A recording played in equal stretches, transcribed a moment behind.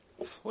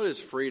What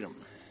is freedom?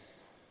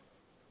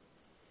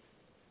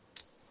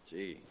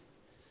 Gee,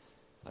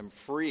 I'm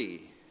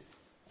free.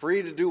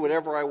 Free to do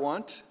whatever I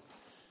want.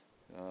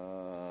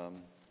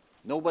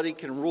 Nobody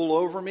can rule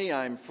over me.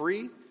 I'm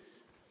free.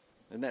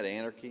 Isn't that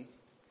anarchy?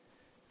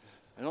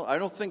 I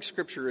don't think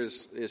Scripture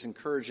is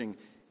encouraging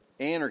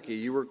anarchy.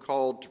 You were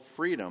called to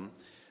freedom.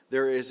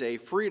 There is a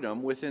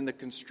freedom within the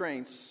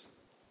constraints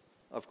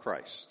of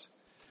Christ.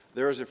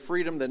 There is a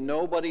freedom that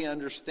nobody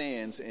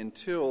understands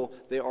until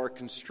they are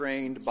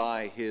constrained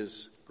by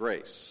His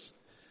grace.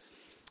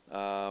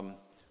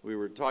 We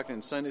were talking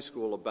in Sunday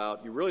school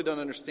about you really don't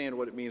understand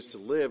what it means to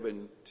live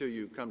until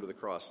you come to the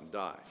cross and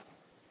die.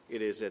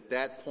 It is at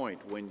that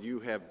point when you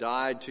have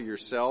died to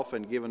yourself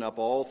and given up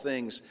all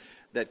things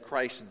that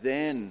Christ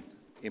then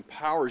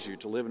empowers you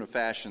to live in a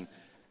fashion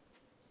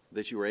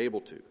that you are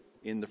able to,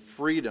 in the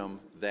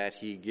freedom that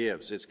He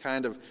gives. It's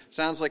kind of,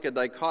 sounds like a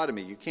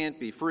dichotomy. You can't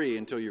be free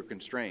until you're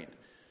constrained.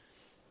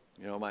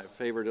 You know, my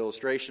favorite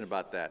illustration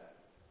about that,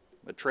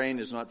 a train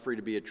is not free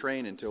to be a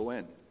train until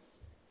when?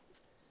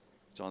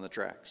 It's on the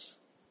tracks.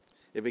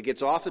 If it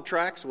gets off the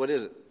tracks, what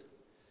is it?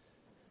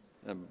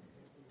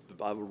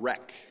 A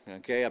wreck,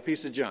 okay, a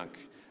piece of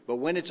junk. But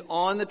when it's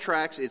on the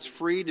tracks, it's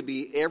free to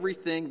be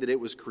everything that it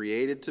was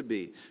created to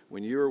be.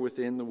 When you are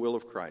within the will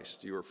of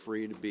Christ, you are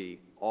free to be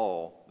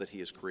all that He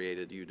has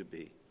created you to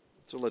be.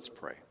 So let's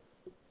pray.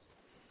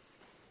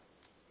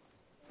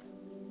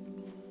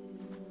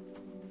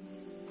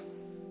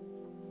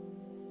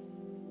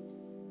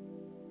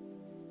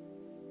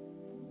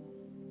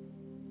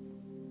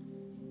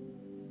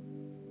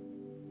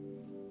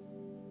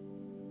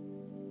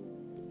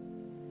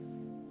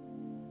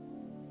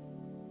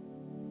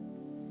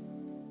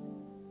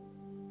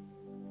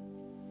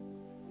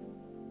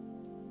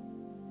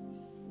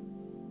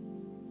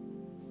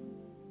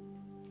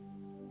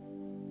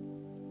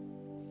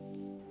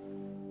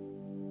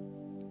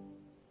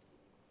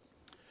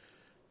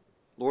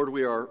 Lord,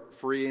 we are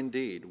free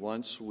indeed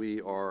once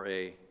we are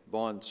a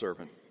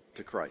bondservant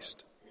to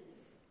Christ.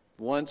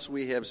 Once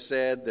we have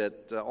said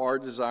that our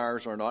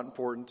desires are not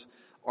important,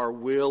 our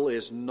will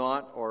is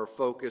not our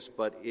focus,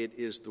 but it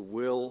is the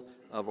will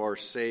of our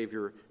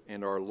Savior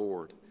and our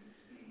Lord.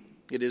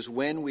 It is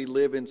when we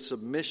live in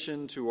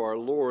submission to our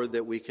Lord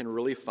that we can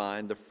really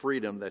find the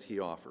freedom that He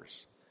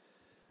offers.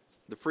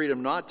 The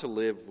freedom not to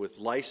live with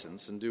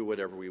license and do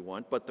whatever we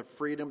want, but the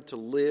freedom to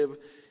live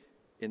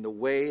in the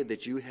way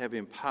that you have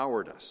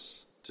empowered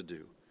us to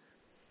do.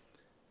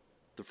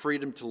 The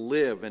freedom to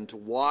live and to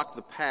walk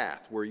the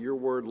path where your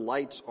word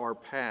lights our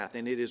path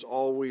and it is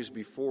always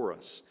before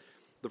us.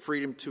 The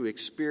freedom to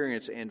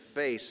experience and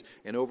face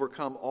and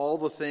overcome all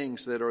the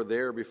things that are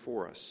there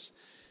before us.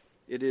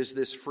 It is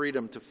this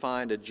freedom to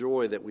find a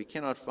joy that we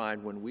cannot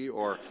find when we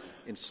are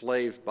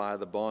enslaved by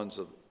the bonds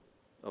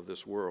of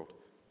this world,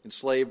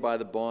 enslaved by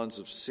the bonds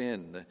of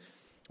sin.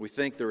 We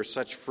think there is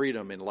such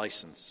freedom in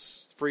license,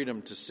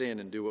 freedom to sin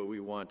and do what we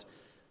want,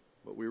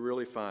 but we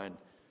really find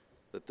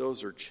that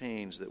those are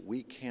chains that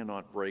we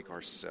cannot break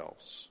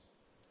ourselves.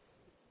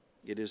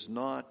 It is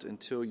not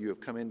until you have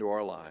come into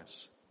our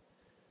lives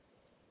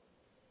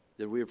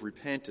that we have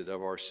repented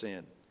of our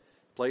sin,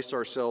 placed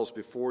ourselves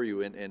before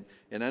you and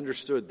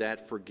understood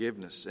that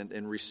forgiveness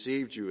and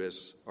received you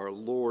as our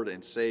Lord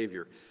and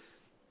Savior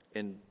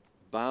and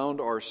bound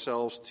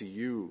ourselves to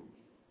you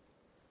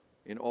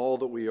in all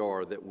that we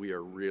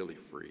are really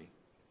free.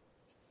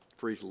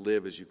 Free to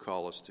live as you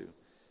call us to.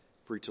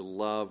 Free to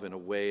love in a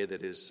way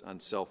that is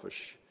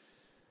unselfish.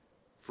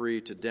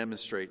 Free to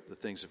demonstrate the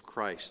things of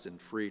Christ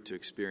and free to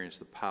experience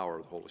the power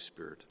of the Holy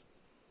Spirit.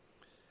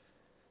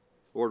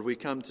 Lord, we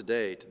come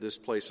today to this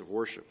place of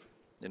worship,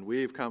 and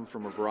we have come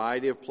from a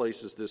variety of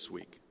places this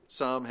week.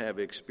 Some have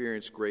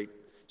experienced great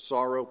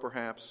sorrow,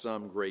 perhaps,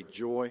 some great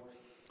joy.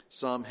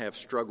 Some have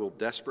struggled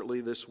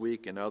desperately this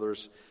week, and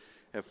others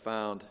have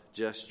found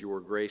just your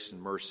grace and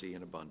mercy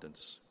in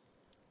abundance.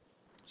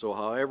 So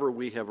however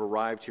we have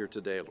arrived here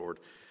today, Lord,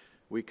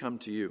 we come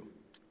to you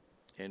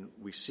and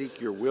we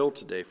seek your will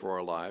today for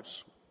our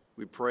lives.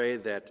 We pray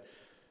that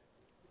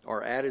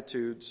our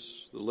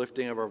attitudes, the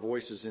lifting of our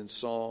voices in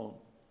song,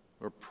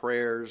 our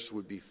prayers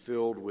would be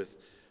filled with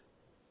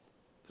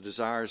the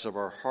desires of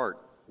our heart,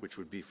 which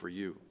would be for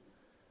you.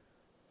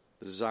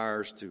 The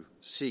desires to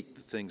seek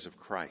the things of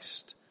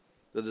Christ.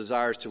 The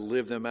desires to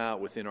live them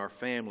out within our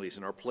families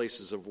and our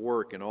places of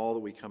work and all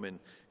that we come in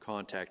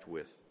contact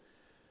with.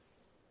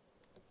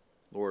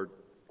 Lord,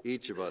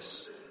 each of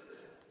us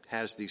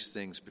has these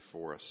things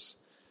before us.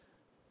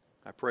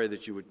 I pray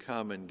that you would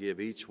come and give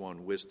each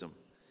one wisdom,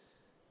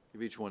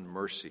 give each one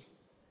mercy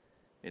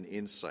and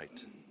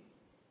insight,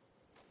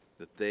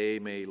 that they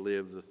may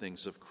live the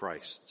things of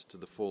Christ to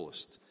the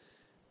fullest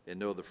and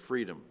know the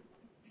freedom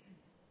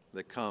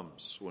that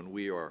comes when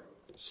we are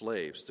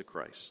slaves to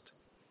Christ.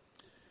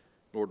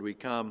 Lord, we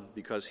come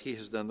because He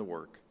has done the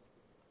work.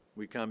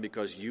 We come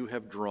because you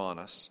have drawn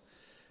us.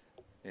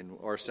 And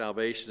our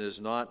salvation is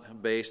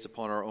not based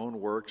upon our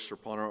own works or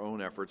upon our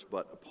own efforts,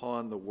 but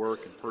upon the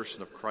work and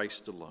person of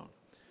Christ alone.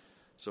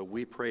 So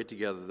we pray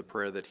together the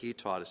prayer that He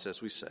taught us as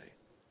we say,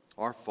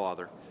 Our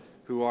Father,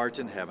 who art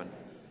in heaven,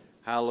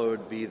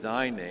 hallowed be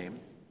thy name.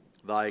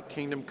 Thy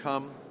kingdom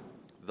come,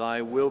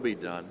 thy will be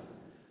done,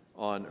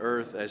 on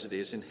earth as it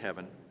is in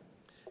heaven.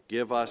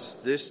 Give us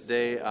this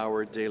day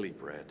our daily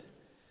bread,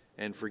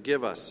 and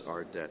forgive us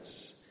our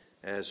debts,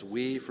 as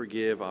we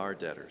forgive our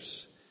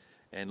debtors.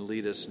 And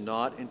lead us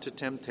not into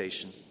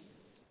temptation,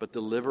 but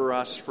deliver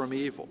us from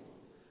evil.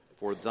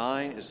 For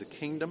thine is the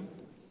kingdom,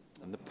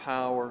 and the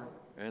power,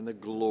 and the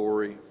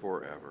glory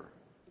forever.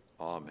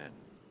 Amen.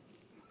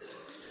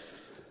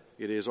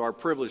 It is our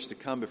privilege to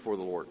come before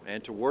the Lord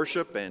and to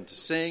worship and to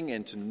sing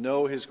and to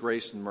know his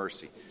grace and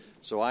mercy.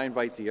 So I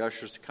invite the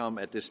ushers to come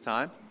at this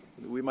time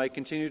that we might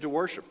continue to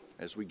worship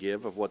as we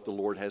give of what the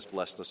Lord has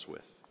blessed us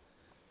with.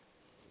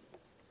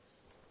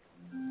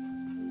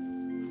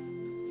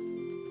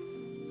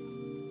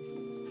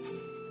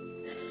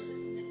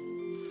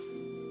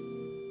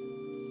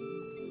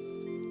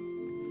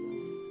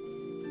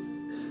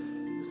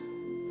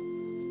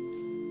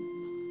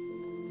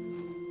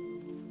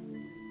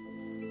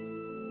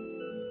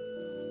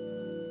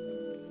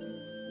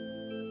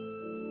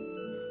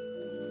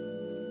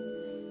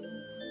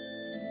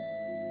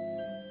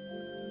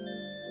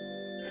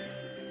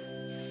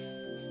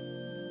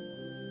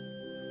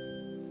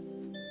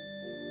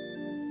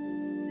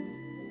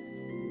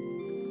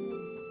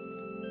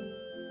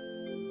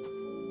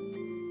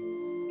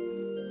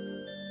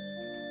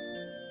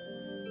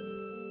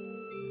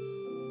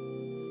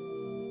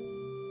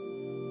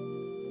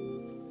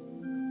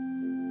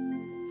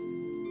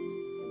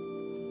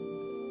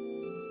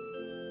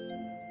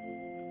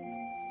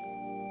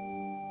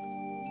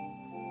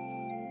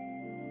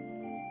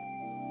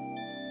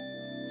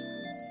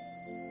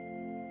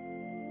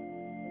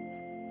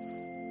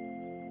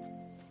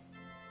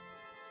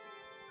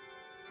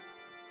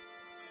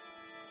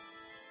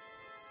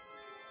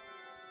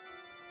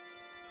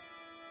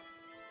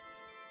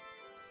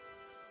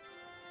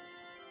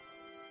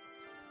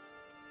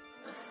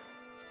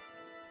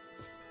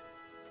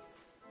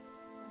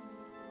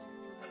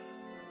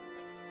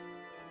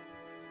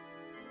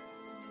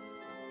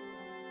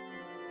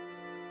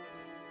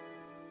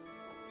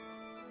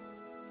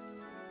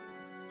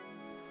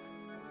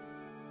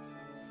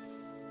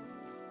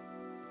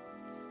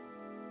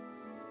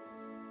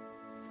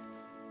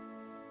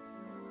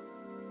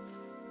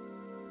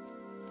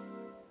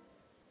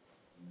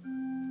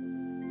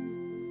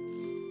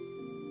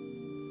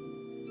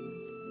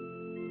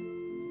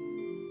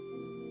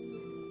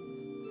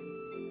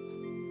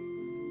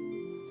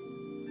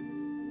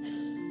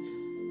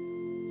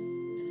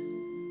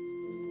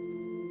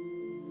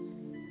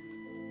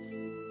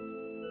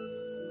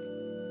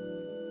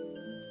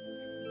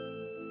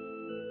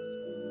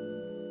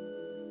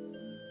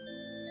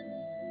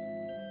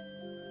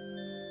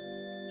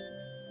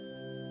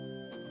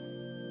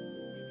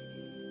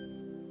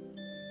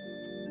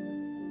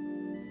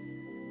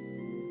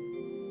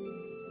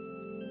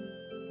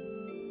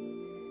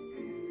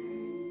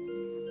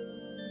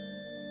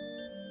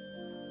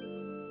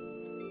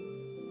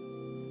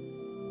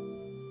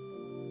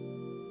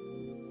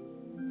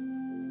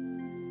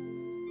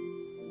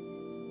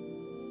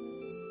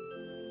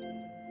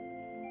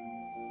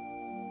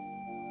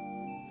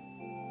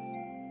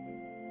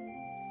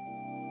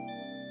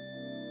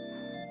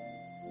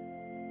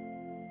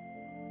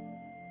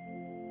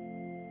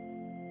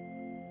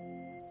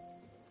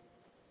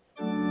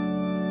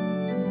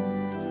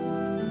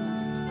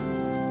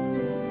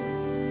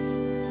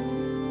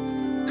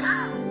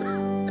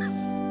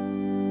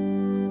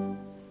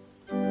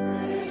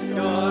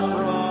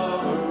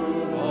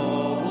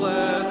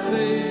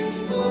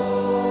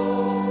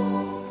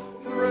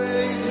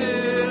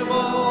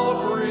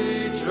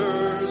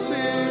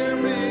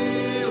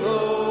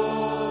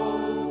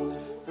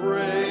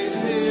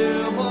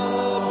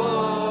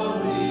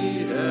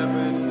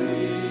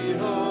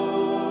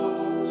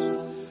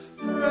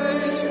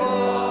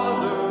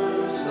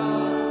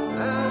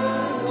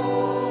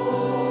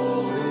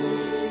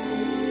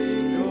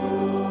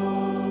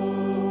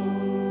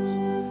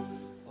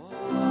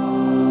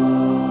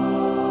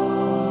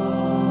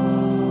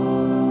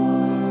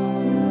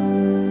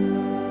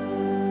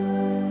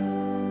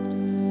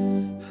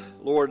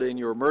 Lord, in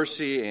your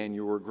mercy and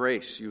your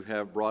grace, you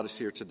have brought us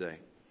here today,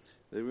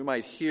 that we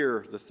might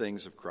hear the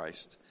things of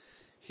Christ,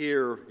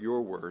 hear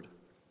your word,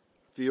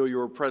 feel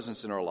your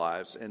presence in our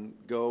lives, and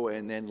go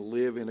and then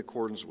live in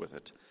accordance with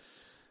it.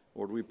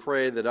 Lord, we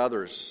pray that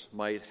others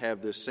might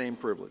have this same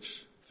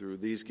privilege through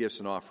these gifts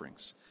and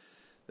offerings,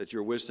 that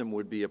your wisdom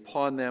would be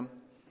upon them,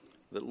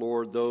 that,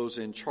 Lord, those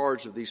in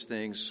charge of these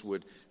things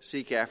would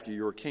seek after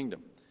your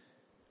kingdom,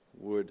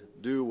 would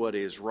do what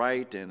is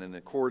right and in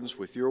accordance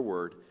with your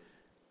word,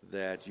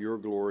 that your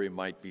glory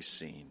might be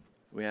seen.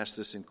 We ask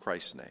this in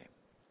Christ's name.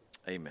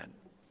 Amen.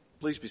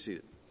 Please be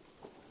seated.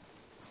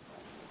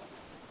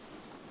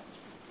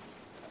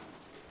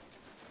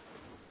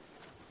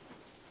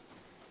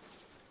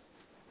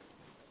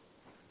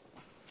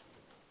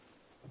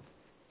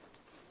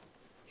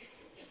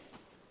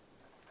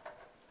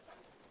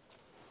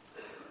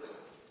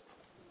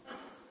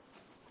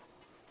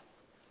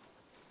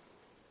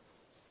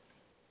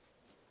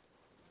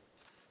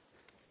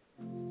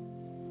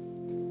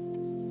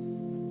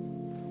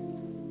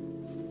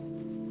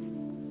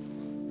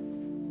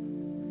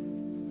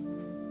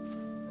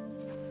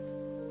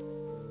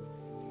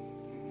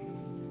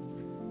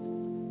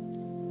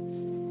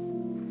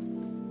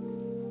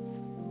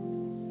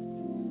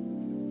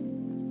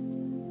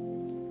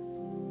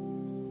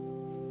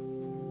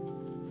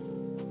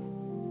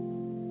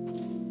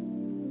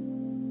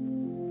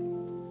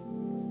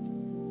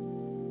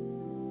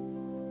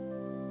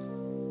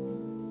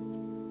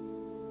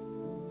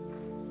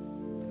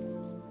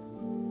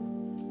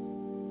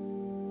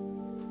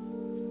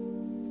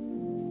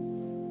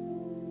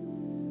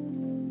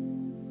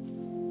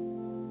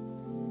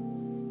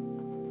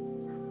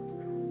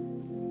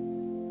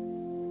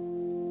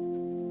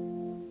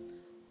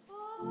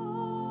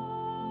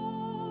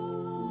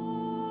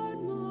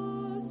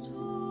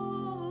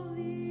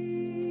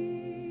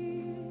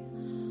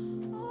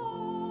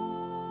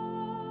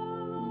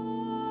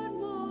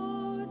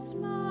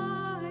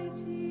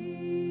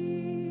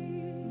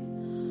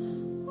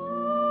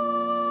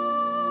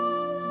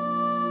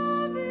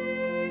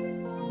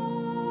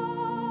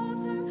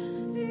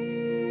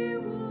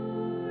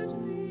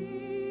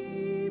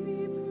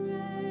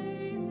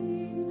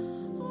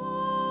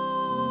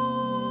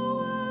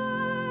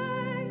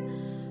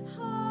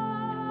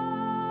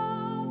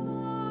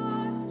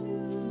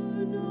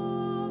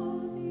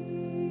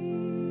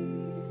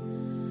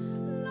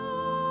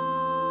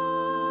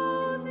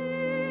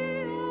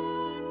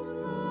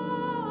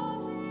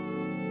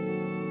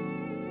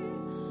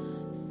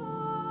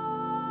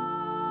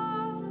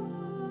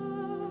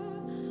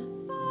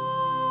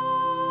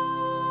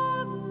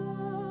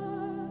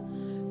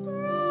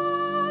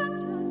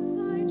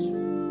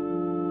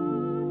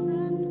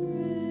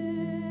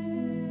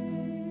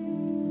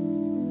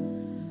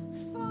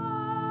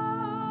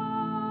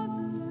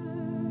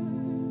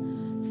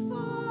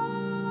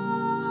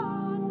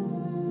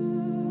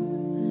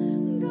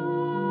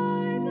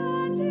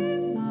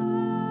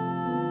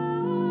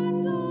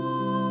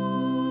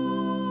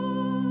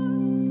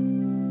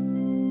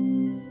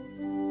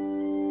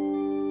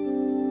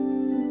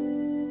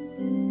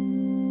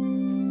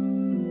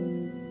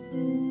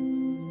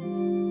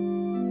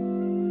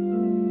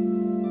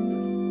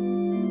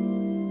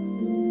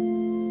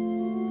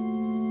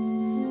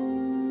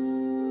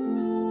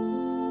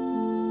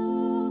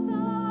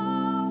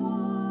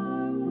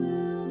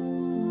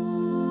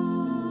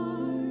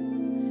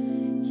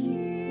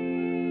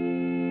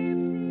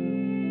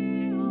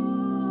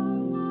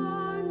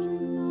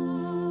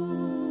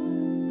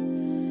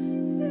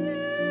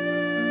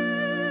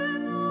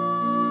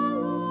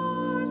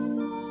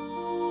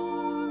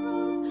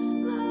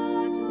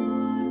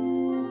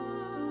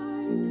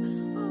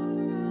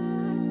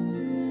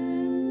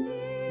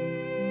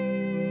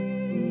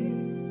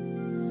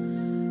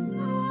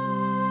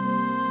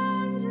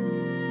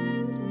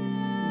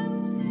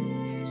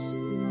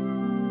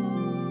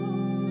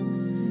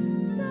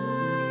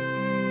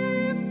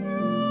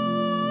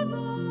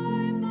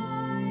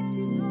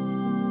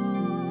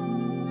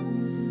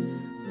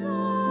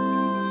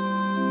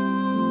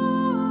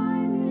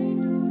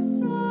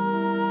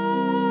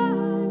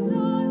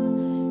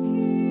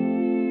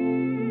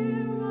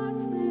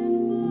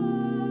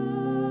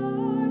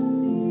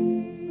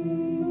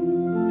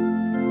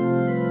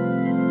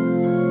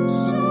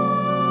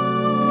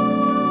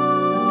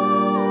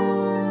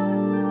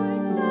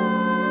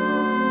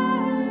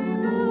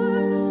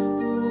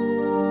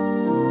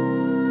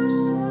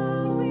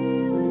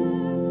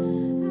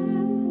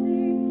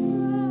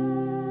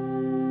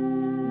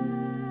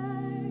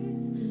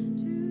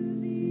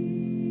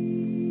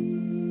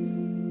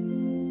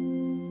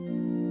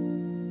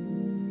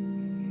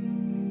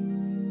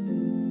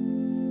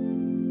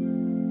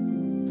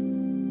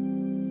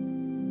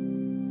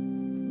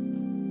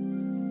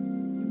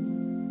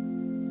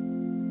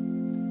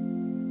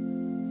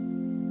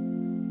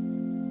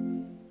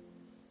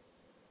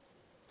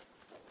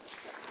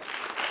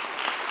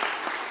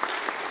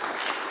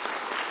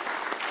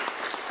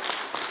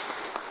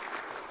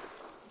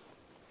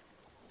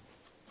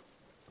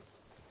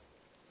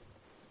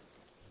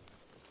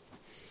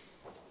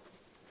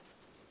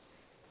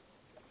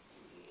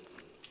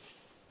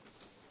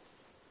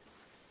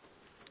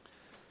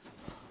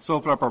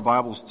 open up our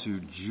Bibles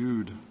to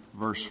Jude,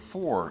 verse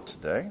 4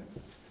 today.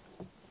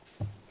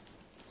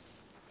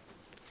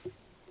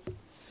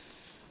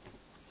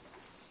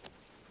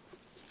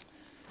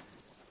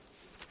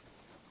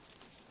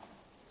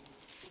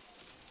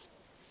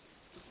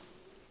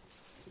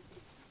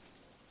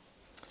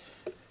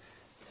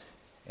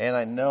 And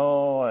I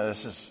know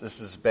this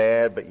is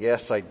bad, but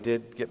yes, I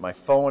did get my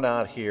phone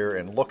out here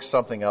and look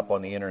something up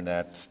on the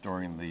internet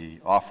during the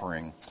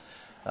offering,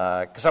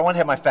 because I want to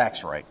have my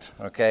facts right.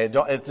 Okay,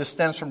 this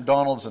stems from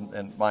Donald's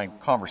and my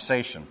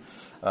conversation.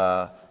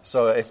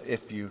 So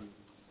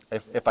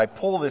if I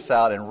pull this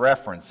out and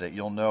reference it,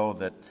 you'll know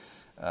that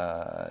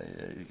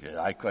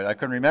I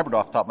couldn't remember it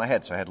off the top of my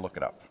head, so I had to look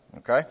it up.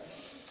 Okay.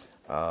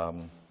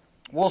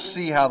 We'll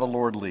see how the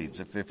Lord leads.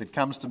 If it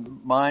comes to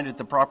mind at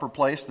the proper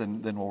place,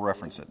 then we'll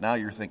reference it. Now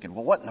you're thinking,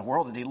 well, what in the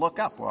world did he look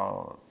up?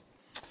 Well,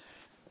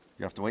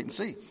 you have to wait and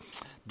see.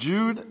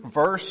 Jude,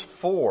 verse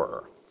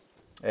 4.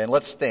 And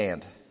let's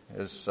stand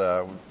as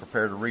we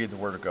prepare to read the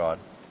Word of God.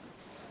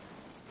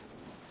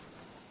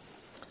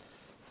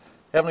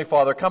 Heavenly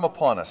Father, come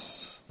upon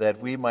us that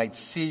we might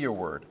see your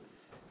Word,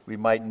 we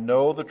might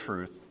know the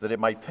truth, that it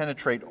might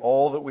penetrate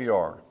all that we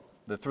are,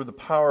 that through the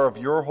power of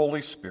your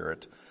Holy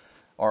Spirit,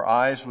 our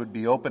eyes would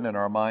be open and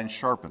our minds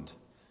sharpened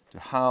to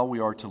how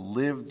we are to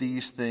live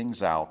these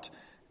things out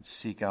and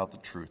seek out the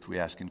truth. We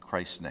ask in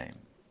Christ's name.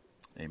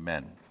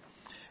 Amen.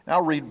 Now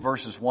I'll read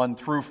verses 1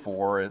 through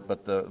 4,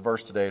 but the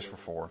verse today is for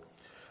 4.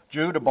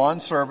 Jude, a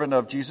bondservant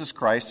of Jesus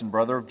Christ and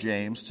brother of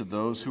James, to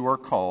those who are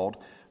called,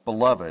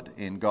 beloved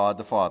in God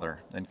the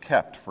Father, and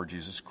kept for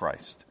Jesus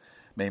Christ.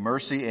 May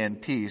mercy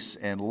and peace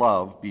and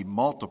love be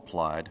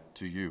multiplied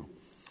to you.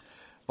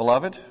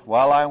 Beloved,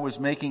 while I was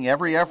making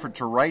every effort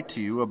to write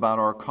to you about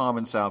our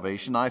common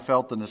salvation, I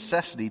felt the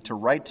necessity to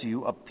write to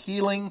you,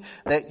 appealing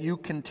that you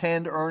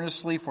contend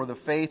earnestly for the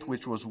faith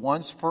which was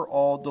once for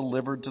all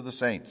delivered to the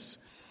saints.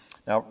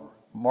 Now,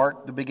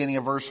 mark the beginning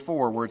of verse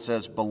 4 where it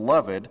says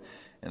beloved,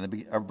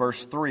 and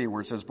verse 3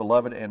 where it says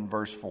beloved, and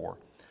verse 4.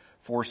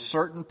 For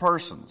certain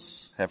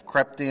persons have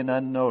crept in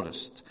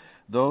unnoticed,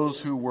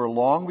 those who were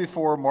long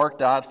before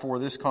marked out for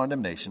this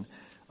condemnation,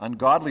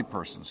 ungodly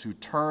persons who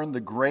turn the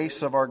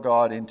grace of our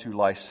God into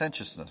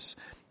licentiousness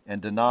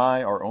and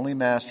deny our only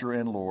Master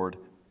and Lord,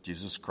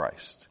 Jesus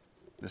Christ.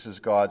 This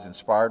is God's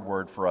inspired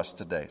word for us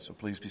today, so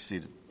please be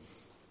seated.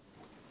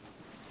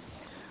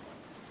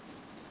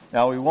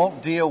 Now, we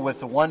won't deal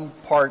with the one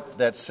part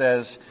that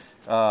says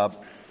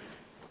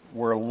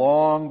we're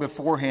long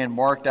beforehand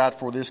marked out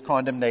for this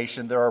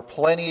condemnation. There are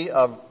plenty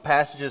of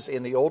passages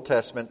in the Old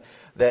Testament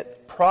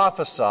that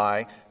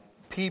prophesy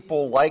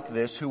people like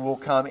this who will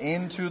come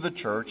into the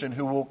church and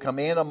who will come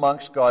in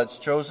amongst God's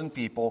chosen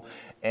people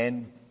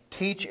and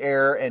teach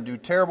error and do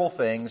terrible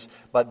things,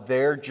 but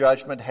their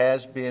judgment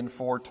has been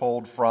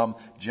foretold from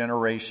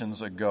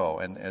generations ago.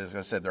 And as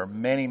I said, there are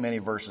many, many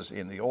verses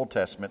in the Old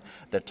Testament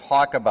that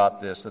talk about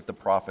this that the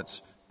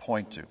prophets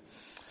point to.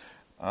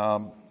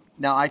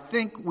 Now, I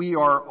think we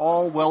are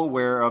all well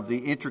aware of the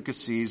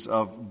intricacies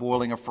of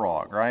boiling a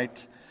frog,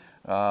 right?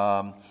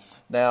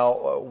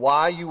 Now,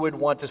 why you would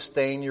want to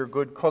stain your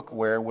good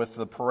cookware with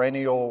the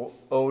perennial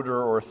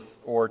odor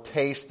or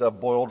taste of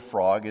boiled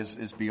frog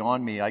is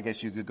beyond me. I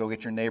guess you could go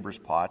get your neighbor's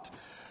pot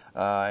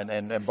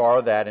and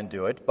borrow that and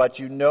do it. But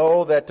you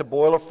know that to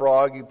boil a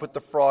frog, you put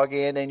the frog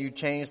in and you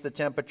change the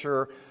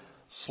temperature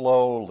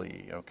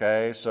slowly,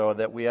 okay? So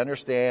that we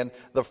understand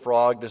the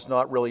frog does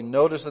not really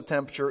notice the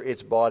temperature.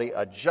 Its body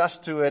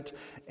adjusts to it,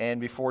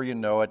 and before you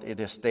know it, it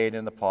has stayed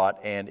in the pot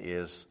and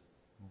is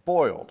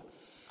boiled.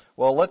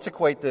 Well, let's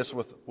equate this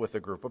with a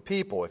group of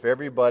people. If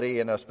everybody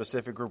in a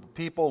specific group of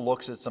people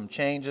looks at some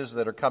changes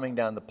that are coming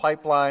down the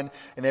pipeline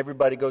and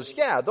everybody goes,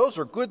 yeah, those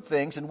are good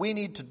things and we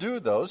need to do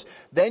those,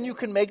 then you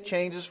can make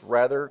changes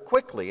rather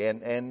quickly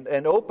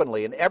and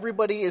openly. And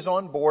everybody is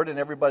on board and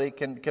everybody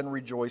can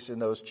rejoice in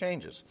those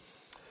changes.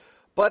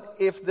 But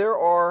if there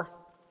are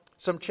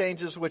some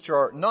changes which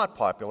are not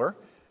popular,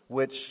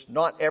 which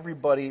not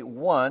everybody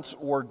wants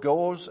or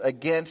goes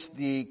against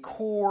the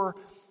core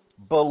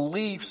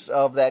beliefs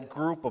of that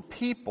group of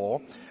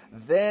people,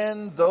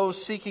 then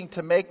those seeking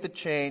to make the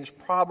change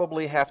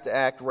probably have to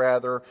act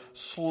rather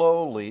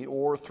slowly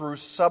or through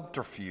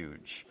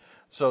subterfuge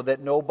so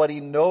that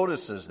nobody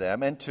notices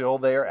them until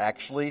they're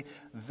actually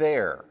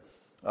there.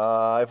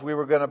 If we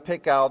were going to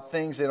pick out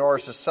things in our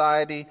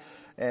society,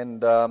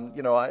 and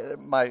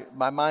my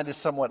mind is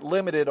somewhat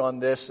limited on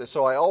this,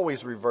 so I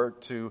always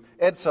revert to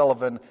Ed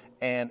Sullivan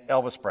and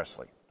Elvis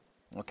Presley.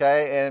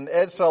 Okay, and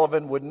Ed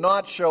Sullivan would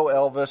not show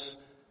Elvis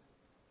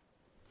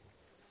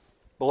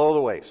below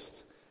the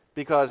waist,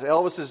 because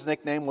Elvis's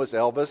nickname was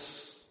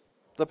Elvis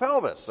the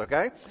Pelvis,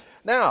 okay?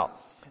 Now,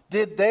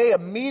 did they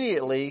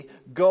immediately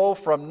go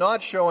from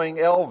not showing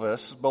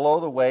Elvis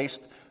below the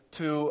waist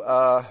to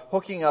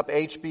hooking up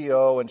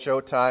HBO and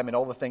Showtime and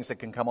all the things that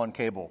can come on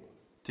cable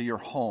to your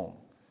home?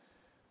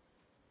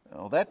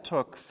 Well, that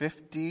took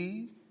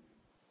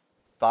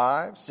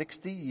 55,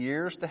 60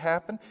 years to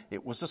happen.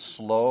 It was a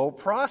slow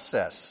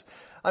process.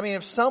 I mean,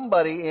 if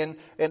somebody and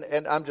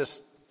I'm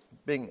just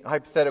being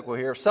hypothetical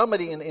here,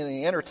 somebody in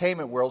the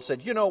entertainment world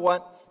said, you know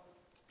what?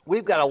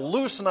 We've got to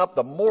loosen up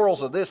the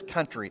morals of this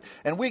country,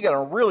 and we got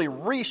to really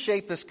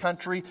reshape this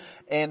country.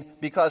 And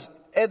because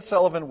Ed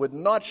Sullivan would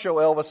not show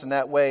Elvis in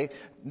that way,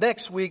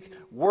 next week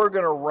we're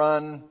going to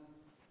run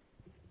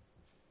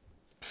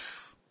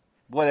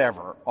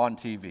whatever on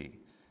TV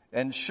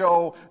and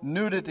show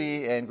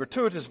nudity and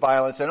gratuitous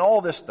violence and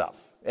all this stuff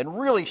and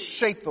really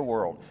shape the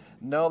world.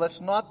 No, that's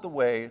not the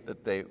way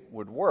that they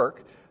would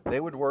work. They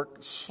would work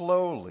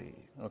slowly,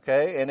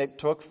 okay? And it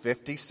took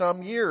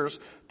 50-some years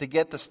to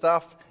get the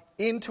stuff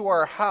into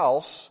our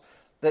house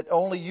that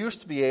only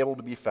used to be able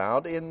to be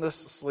found in the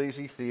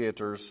sleazy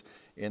theaters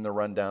in the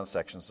rundown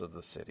sections of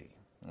the city.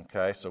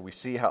 Okay, so we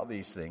see how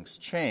these things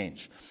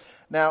change.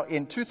 Now,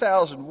 in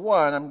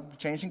 2001, I'm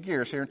changing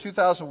gears here. In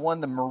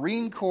 2001, the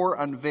Marine Corps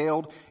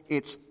unveiled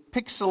its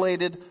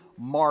pixelated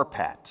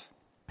MARPAT,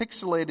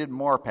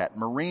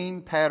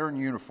 Marine Pattern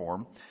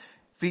Uniform,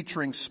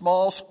 featuring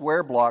small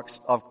square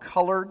blocks of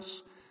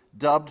colors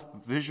dubbed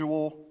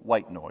visual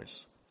white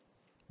noise,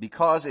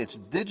 because its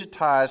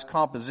digitized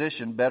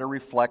composition better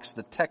reflects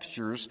the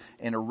textures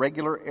and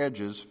irregular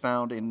edges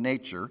found in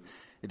nature.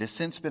 It has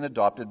since been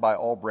adopted by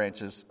all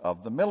branches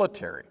of the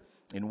military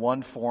in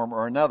one form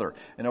or another.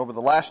 And over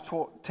the last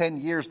 10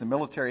 years, the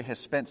military has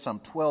spent some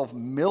 $12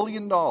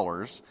 million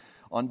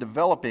on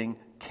developing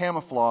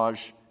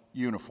camouflage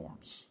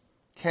uniforms.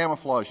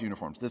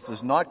 This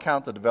does not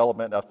count the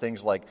development of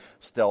things like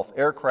stealth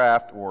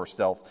aircraft or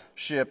stealth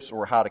ships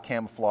or how to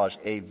camouflage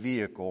a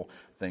vehicle,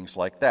 things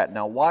like that.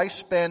 Now, why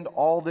spend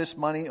all this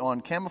money on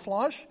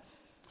camouflage?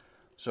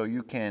 So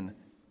you can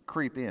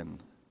creep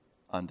in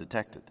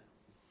undetected.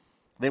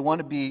 They want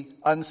to be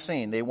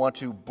unseen. They want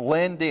to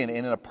blend in. And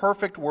in a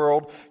perfect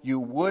world,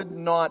 you would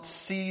not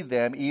see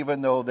them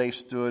even though they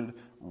stood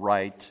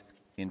right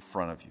in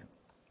front of you.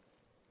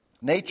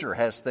 Nature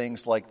has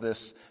things like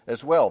this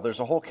as well. There's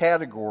a whole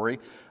category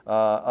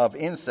of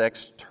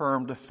insects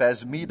termed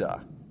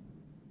Phasmida.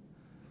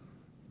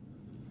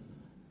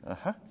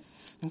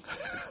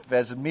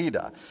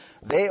 Phasmida.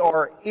 They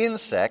are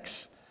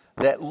insects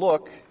that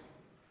look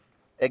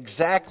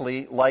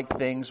exactly like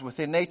things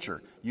within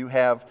nature. You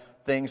have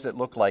things that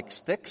look like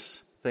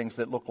sticks, things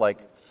that look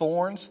like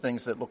thorns,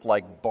 things that look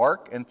like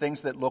bark, and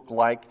things that look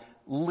like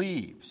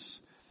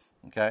leaves.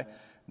 Okay?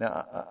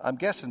 Now, I'm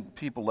guessing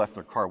people left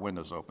their car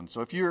windows open.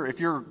 So if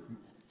you're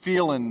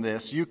feeling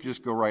this, you can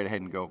just go right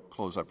ahead and go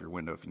close up your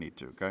window if you need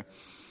to, okay?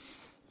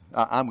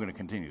 I'm going to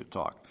continue to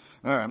talk.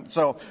 All right.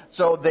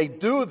 So they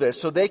do this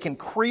so they can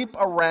creep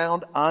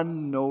around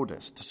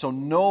unnoticed. So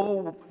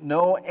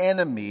no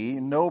enemy,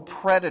 no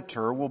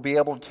predator will be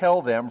able to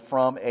tell them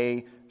from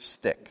a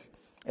stick.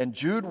 And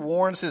Jude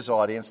warns his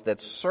audience that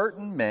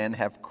certain men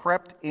have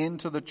crept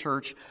into the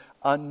church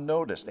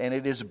unnoticed. And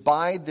it is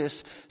by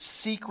this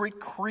secret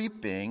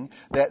creeping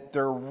that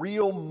their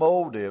real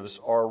motives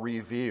are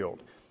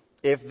revealed.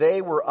 If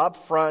they were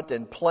upfront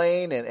and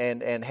plain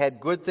and had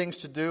good things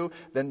to do,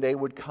 then they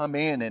would come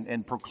in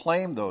and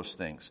proclaim those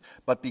things.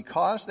 But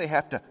because they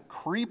have to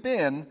creep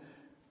in,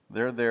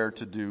 they're there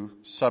to do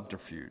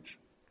subterfuge.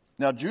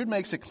 Now, Jude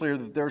makes it clear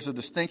that there's a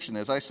distinction,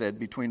 as I said,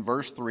 between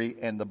verse 3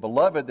 and the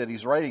beloved that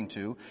he's writing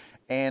to,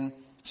 and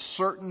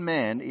certain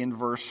men in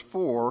verse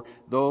 4,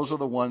 those are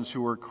the ones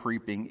who are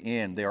creeping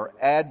in. They are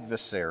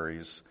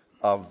adversaries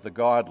of the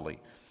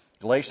godly.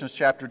 Galatians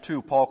chapter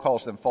 2, Paul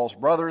calls them false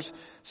brothers.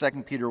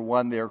 2 Peter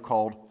 1, they are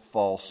called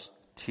false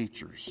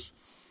teachers.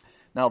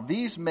 Now,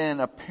 these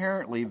men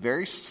apparently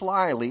very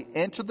slyly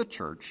enter the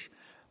church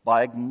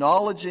by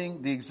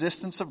acknowledging the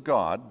existence of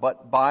God,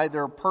 but by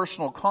their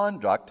personal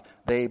conduct,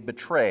 they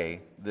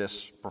betray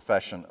this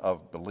profession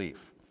of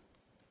belief.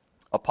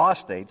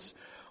 Apostates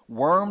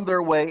worm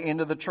their way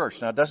into the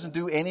church. Now, it doesn't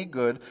do any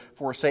good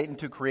for Satan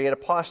to create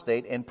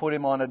apostate and put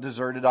him on a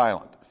deserted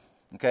island.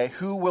 Okay,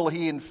 who will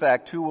he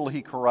infect? Who will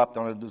he corrupt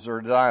on a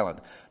deserted island?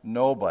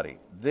 Nobody.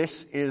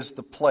 This is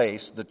the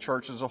place, the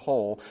church as a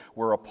whole,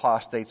 where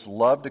apostates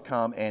love to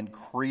come and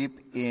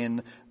creep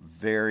in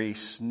very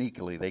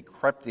sneakily. They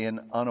crept in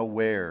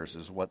unawares,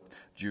 is what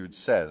Jude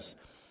says.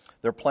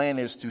 Their plan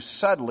is to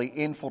subtly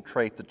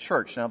infiltrate the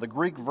church. Now, the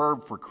Greek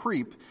verb for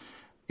creep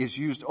is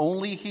used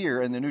only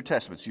here in the New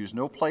Testament. It's used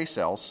no place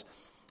else,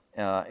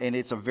 and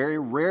it's a very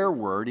rare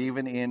word,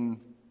 even in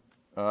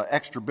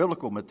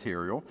extra-biblical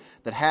material,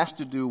 that has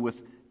to do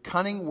with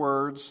cunning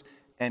words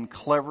and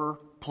clever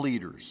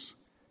pleaders.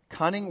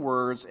 Cunning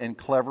words and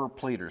clever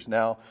pleaders.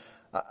 Now,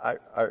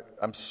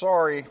 I'm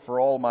sorry for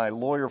all my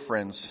lawyer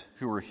friends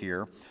who are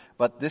here,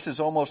 but this is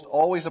almost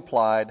always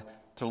applied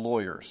to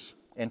lawyers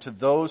and to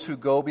those who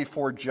go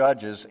before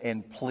judges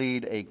and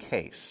plead a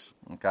case.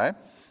 Okay?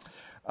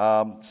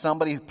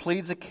 Somebody who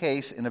pleads a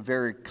case in a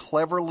very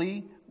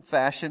cleverly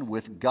fashion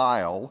with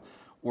guile,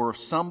 or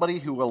somebody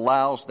who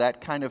allows that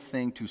kind of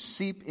thing to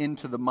seep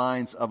into the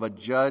minds of a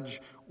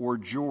judge or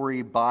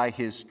jury by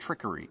his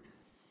trickery.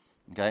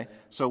 Okay?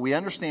 So we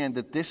understand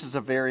that this is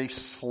a very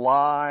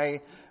sly,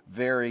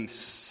 very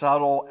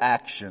subtle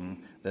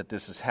action that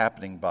this is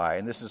happening by.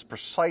 And this is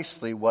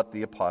precisely what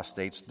the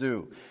apostates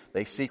do.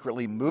 They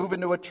secretly move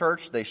into a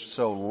church. They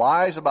sow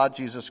lies about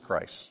Jesus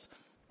Christ.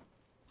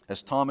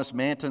 As Thomas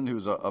Manton,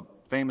 who's a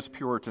famous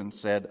Puritan,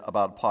 said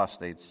about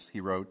apostates, he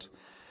wrote,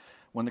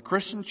 "When the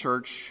Christian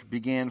church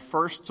began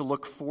first to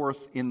look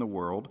forth in the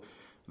world,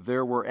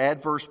 there were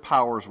adverse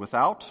powers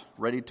without,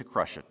 ready to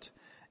crush it,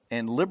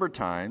 and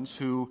libertines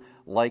who,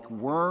 like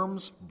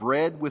worms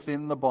bred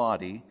within the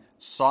body,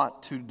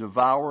 sought to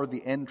devour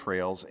the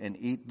entrails and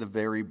eat the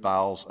very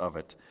bowels of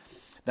it."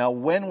 Now,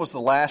 when was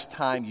the last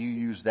time you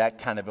used that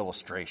kind of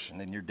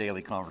illustration in your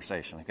daily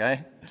conversation,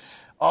 okay?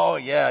 Oh,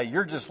 yeah,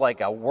 you're just like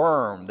a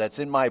worm that's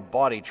in my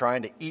body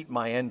trying to eat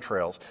my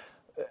entrails.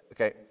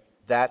 Okay,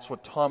 that's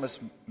what Thomas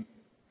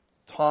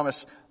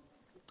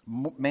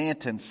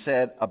Manton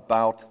said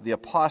about the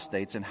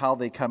apostates and how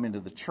they come into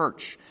the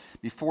church.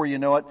 Before you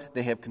know it,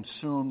 they have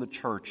consumed the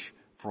church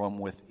from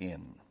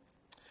within.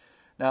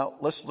 Now,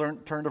 let's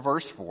turn to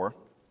verse 4,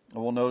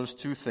 and we'll notice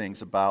two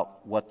things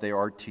about what they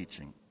are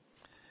teaching.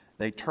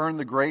 They turn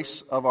the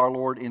grace of our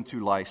Lord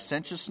into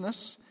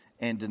licentiousness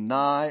and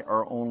deny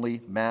our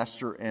only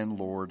Master and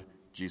Lord,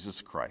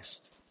 Jesus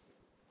Christ.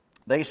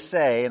 They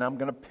say, and I'm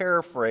going to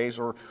paraphrase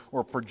or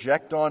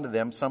project onto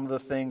them some of the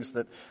things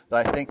that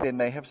I think they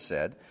may have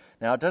said.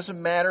 Now, it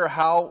doesn't matter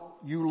how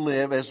you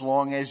live as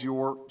long as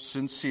you're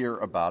sincere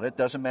about it. It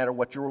doesn't matter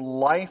what your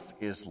life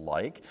is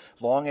like,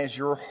 as long as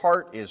your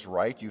heart is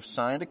right. You've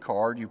signed a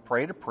card, you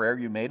prayed a prayer,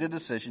 you made a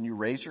decision, you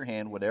raised your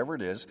hand, whatever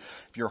it is.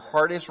 If your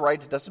heart is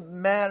right, it doesn't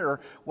matter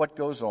what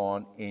goes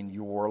on in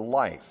your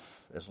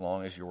life, as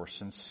long as you're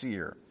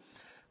sincere.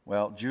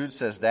 Well, Jude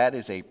says that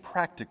is a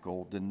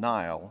practical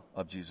denial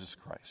of Jesus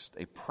Christ.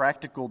 A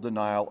practical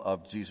denial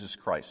of Jesus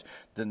Christ.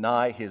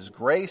 Deny His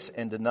grace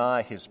and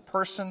deny His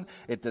person.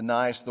 It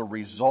denies the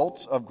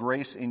results of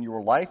grace in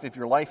your life. If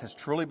your life has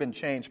truly been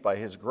changed by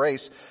His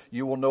grace,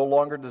 you will no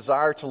longer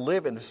desire to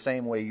live in the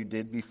same way you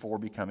did before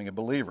becoming a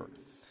believer.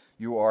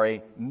 You are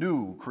a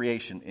new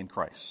creation in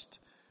Christ.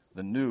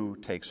 The new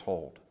takes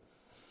hold.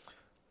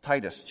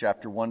 Titus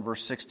chapter 1,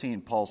 verse 16,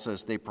 Paul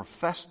says, "They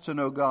profess to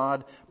know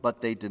God, but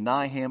they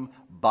deny Him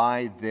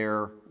by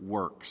their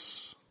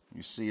works."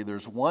 You see,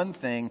 there's one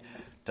thing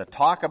to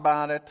talk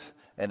about it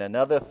and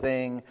another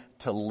thing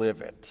to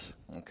live it,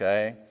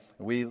 okay?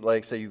 We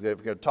like say you've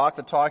got to talk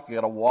the talk, you've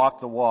got to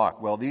walk the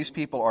walk. Well, these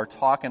people are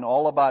talking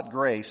all about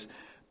grace,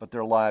 but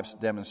their lives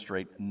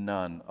demonstrate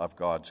none of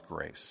God's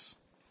grace.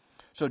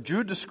 So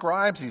Jude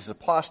describes these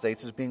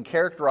apostates as being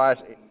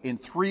characterized in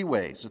three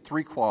ways,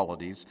 three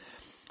qualities.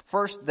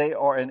 First, they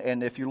are,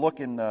 and if you look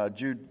in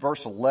Jude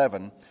verse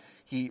 11,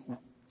 he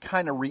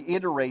kind of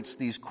reiterates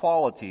these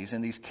qualities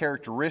and these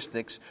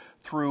characteristics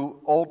through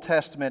Old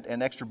Testament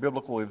and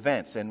extra-biblical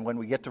events. And when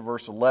we get to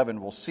verse 11,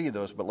 we'll see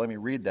those, but let me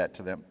read that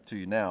to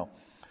you now.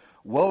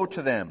 "Woe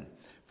to them,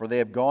 for they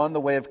have gone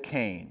the way of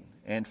Cain,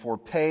 and for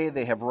pay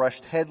they have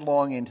rushed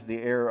headlong into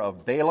the error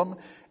of Balaam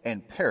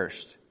and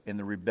perished in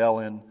the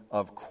rebellion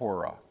of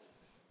Korah."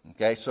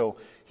 Okay, so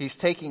he's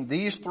taking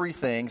these three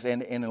things,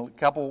 and in a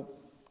couple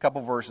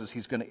verses,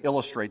 he's going to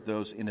illustrate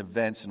those in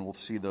events, and we'll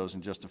see those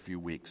in just a few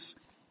weeks.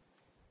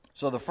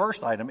 So the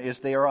first item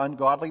is they are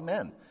ungodly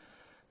men.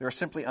 They are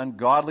simply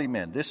ungodly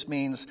men. This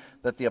means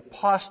that the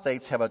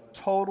apostates have a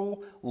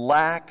total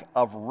lack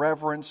of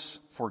reverence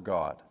for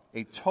God.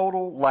 A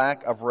total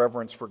lack of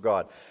reverence for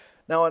God.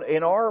 Now,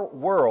 in our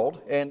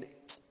world, and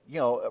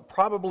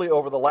probably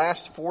over the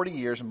last 40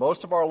 years,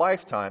 most of our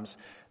lifetimes,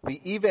 the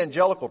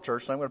evangelical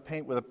church, and I'm going to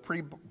paint with a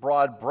pretty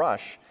broad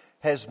brush,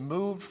 has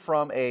moved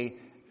from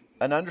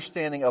an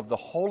understanding of the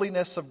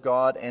holiness of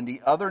God and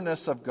the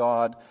otherness of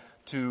God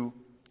to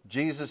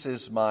Jesus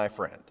is my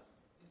friend.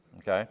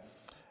 Okay?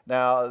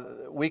 Now,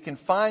 we can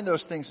find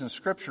those things in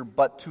Scripture,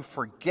 but to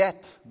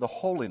forget the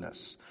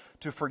holiness,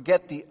 to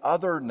forget the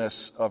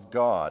otherness of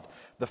God,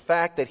 the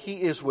fact that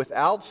He is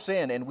without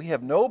sin and we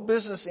have no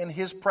business in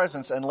His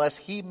presence unless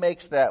He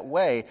makes that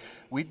way,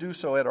 we do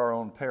so at our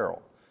own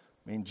peril.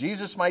 I mean,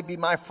 Jesus might be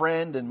my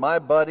friend and my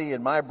buddy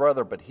and my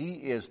brother, but He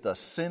is the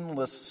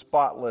sinless,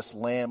 spotless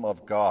Lamb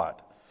of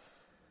God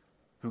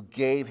who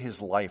gave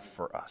His life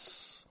for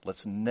us.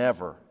 Let's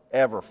never,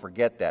 ever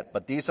forget that.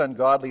 But these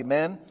ungodly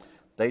men,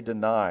 they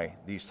deny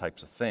these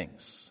types of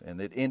things.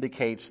 And it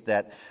indicates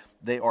that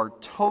they are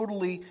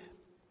totally,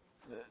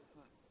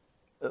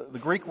 the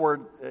Greek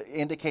word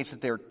indicates that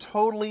they're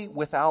totally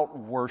without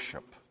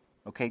worship.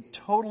 Okay,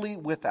 totally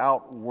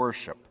without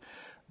worship.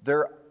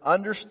 Their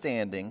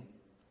understanding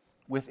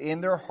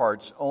within their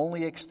hearts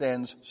only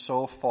extends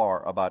so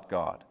far about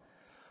God.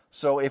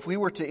 So if we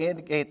were to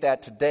indicate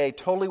that today,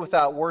 totally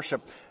without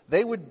worship,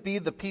 they would be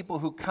the people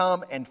who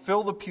come and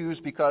fill the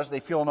pews because they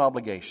feel an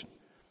obligation.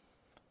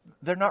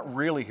 They're not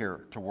really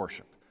here to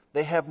worship.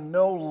 They have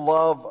no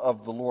love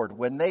of the Lord.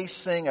 When they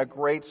sing a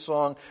great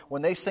song,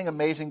 when they sing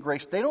Amazing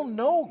Grace, they don't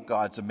know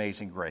God's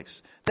amazing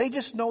grace. They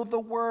just know the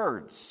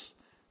words.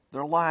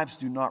 Their lives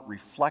do not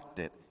reflect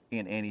it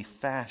in any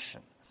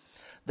fashion.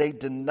 They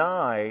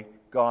deny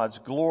God's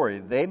glory.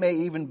 They may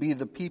even be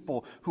the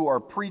people who are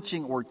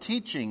preaching or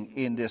teaching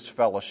in this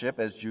fellowship,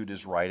 as Jude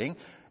is writing,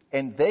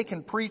 And they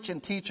can preach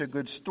and teach a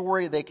good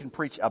story. They can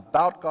preach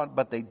about God,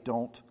 but they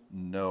don't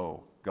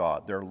know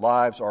God. Their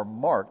lives are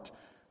marked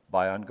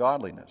by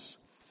ungodliness.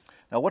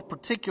 Now, what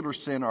particular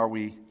sin are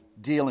we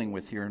dealing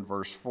with here in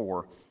verse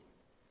 4?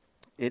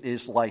 It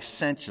is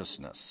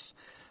licentiousness.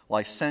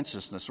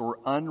 Licentiousness or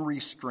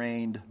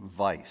unrestrained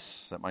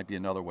vice. That might be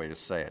another way to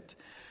say it.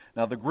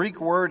 Now, the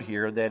Greek word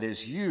here that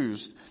is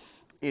used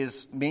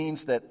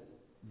means that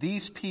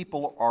these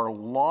people are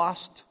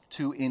lost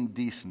to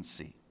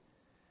indecency.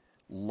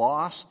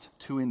 Lost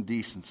to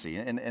indecency.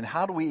 And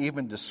how do we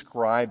even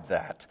describe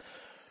that?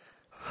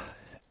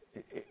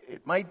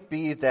 It might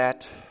be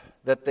that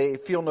they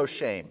feel no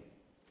shame.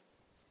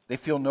 They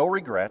feel no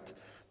regret.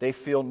 They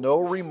feel no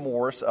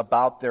remorse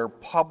about their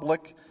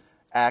public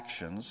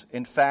actions.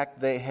 In fact,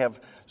 they have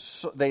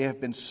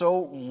been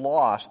so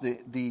lost.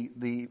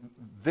 The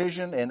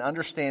vision and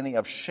understanding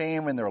of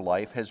shame in their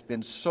life has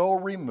been so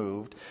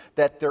removed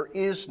that there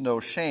is no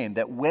shame.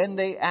 That when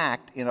they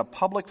act in a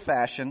public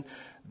fashion,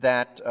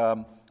 that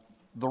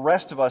the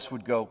rest of us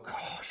would go,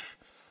 gosh,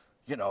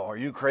 are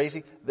you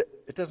crazy?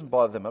 It doesn't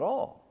bother them at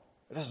all.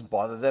 It doesn't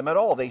bother them at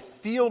all. They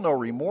feel no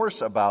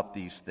remorse about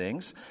these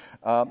things.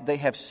 They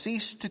have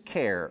ceased to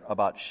care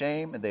about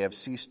shame, and they have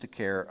ceased to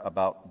care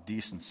about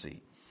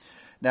decency.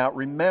 Now,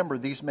 remember,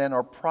 these men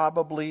are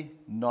probably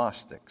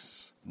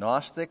Gnostics.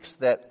 Gnostics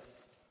that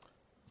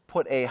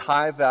put a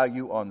high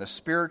value on the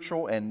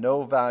spiritual and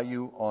no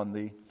value on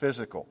the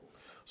physical.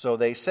 So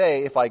they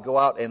say, if I go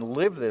out and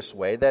live this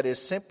way, that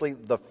is simply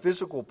the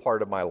physical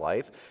part of my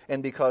life,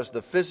 and because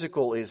the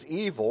physical is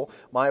evil,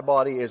 my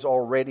body is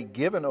already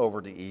given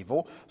over to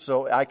evil,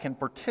 so I can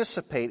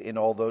participate in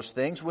all those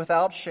things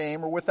without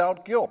shame or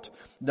without guilt,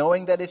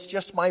 knowing that it's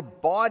just my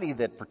body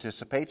that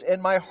participates,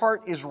 and my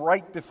heart is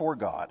right before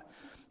God.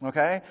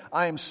 Okay?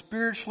 I am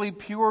spiritually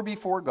pure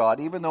before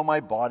God, even though my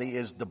body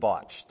is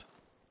debauched.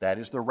 That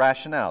is the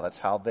rationale. That's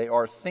how they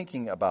are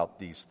thinking about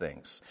these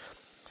things.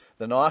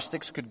 The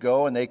Gnostics could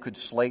go and they could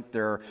slate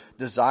their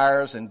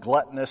desires and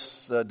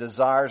gluttonous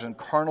desires and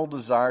carnal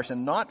desires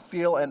and not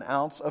feel an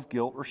ounce of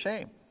guilt or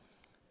shame.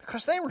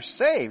 Because they were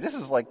saved. This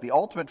is like the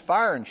ultimate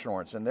fire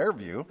insurance in their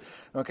view.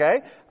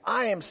 Okay?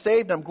 I am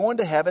saved, I'm going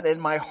to heaven, and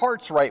my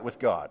heart's right with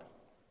God.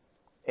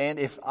 And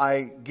if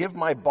I give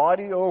my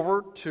body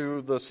over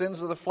to the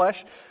sins of the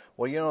flesh,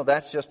 well,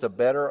 that's just a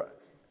better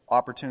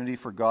opportunity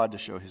for God to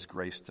show His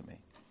grace to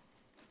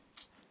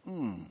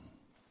me.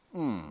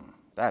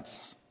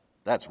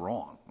 That's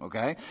wrong,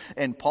 okay?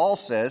 And Paul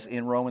says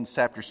in Romans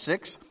chapter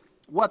 6,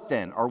 what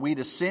then? Are we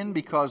to sin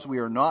because we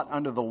are not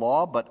under the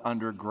law but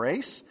under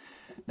grace?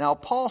 Now,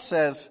 Paul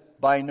says,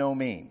 by no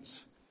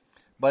means.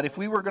 But if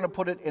we were going to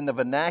put it in the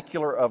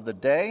vernacular of the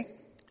day,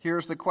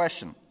 here's the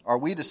question. Are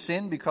we to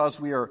sin because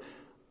we are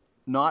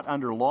not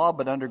under law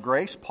but under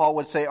grace? Paul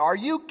would say, are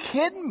you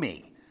kidding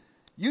me?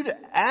 You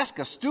to ask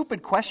a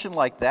stupid question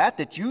like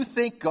that you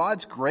think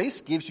God's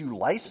grace gives you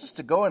license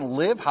to go and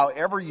live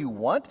however you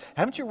want?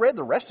 Haven't you read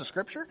the rest of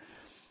Scripture?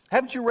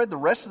 Haven't you read the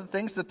rest of the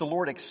things that the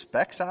Lord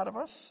expects out of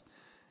us?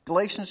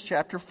 Galatians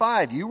chapter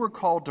 5, you were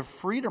called to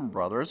freedom,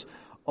 brothers,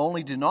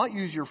 only do not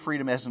use your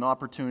freedom as an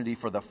opportunity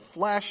for the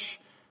flesh,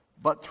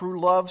 but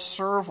through love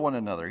serve one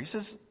another. He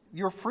says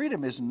your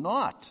freedom is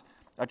not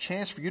a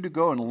chance for you to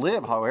go and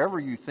live however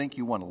you think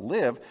you want to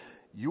live.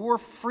 Your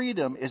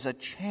freedom is a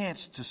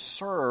chance to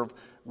serve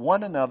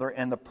one another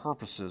and the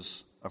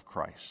purposes of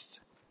Christ.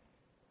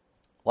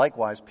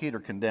 Likewise, Peter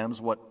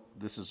condemns what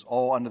this is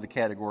all under the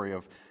category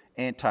of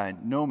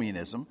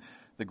antinomianism.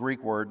 The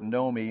Greek word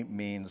nomi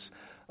means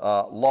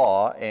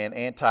law, and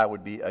anti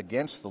would be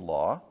against the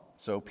law.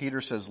 So Peter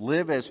says,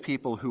 live as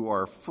people who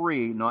are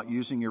free, not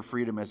using your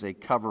freedom as a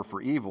cover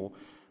for evil,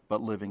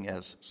 but living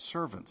as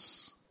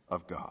servants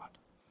of God.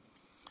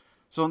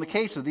 So in the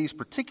case of these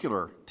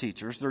particular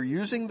teachers, they're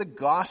using the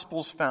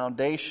gospel's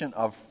foundation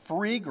of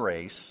free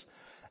grace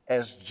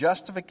as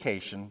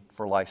justification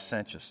for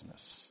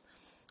licentiousness.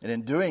 And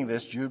in doing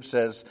this, Jude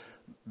says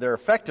they're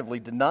effectively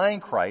denying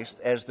Christ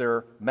as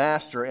their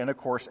master and, of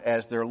course,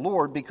 as their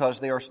Lord because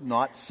they are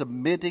not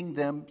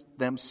submitting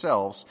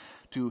themselves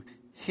to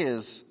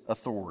His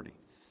authority.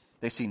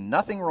 They see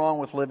nothing wrong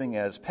with living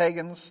as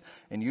pagans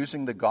and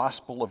using the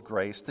gospel of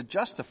grace to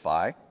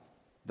justify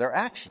their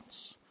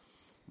actions.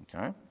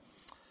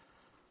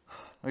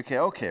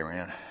 Okay,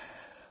 man.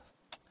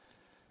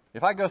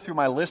 If I go through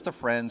my list of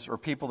friends or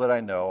people that I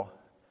know,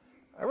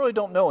 I really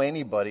don't know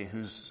anybody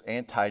who's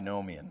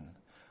antinomian.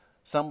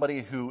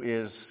 Somebody who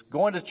is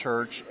going to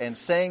church and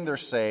saying they're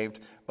saved,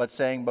 but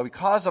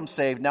because I'm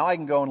saved, now I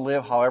can go and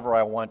live however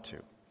I want to.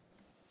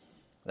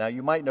 Now,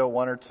 you might know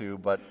one or two,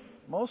 but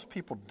most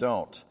people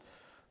don't.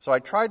 So I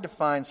tried to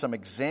find some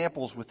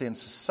examples within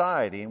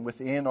society and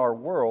within our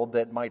world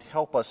that might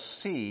help us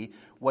see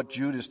what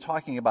Jude is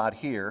talking about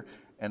here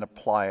and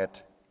apply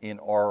it in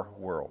our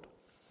world.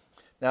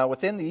 Now,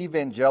 within the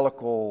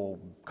evangelical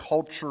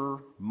culture,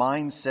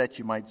 mindset,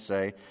 you might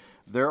say,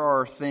 there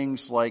are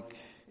things like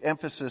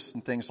emphasis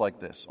and things like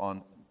this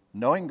on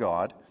knowing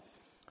God,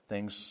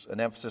 an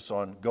emphasis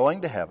on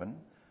going to heaven,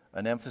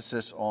 an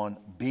emphasis on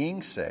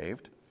being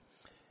saved.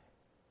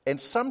 And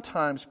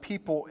sometimes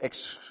people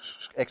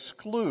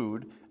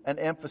exclude an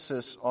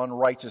emphasis on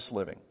righteous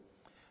living.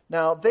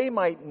 Now, they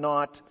might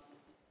not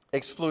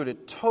exclude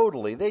it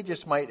totally. They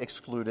just might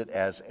exclude it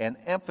as an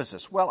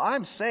emphasis. Well,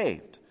 I'm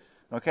saved,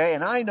 okay,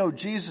 and I know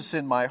Jesus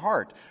in my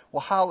heart.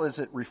 Well, how is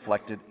it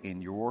reflected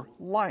in your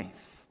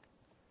life?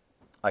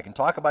 I can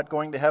talk about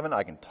going to heaven.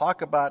 I can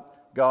talk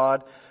about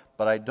God,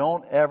 but I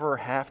don't ever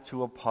have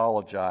to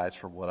apologize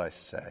for what I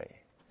say,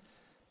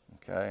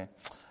 okay?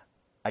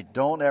 I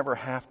don't ever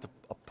have to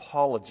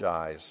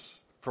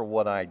apologize for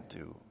what I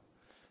do.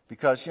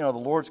 Because, the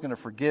Lord's going to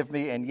forgive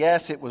me, and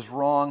yes, it was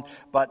wrong,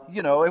 but,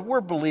 if we're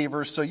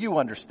believers, so you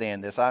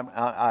understand this,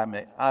 I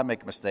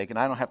make a mistake, and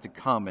I don't have to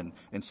come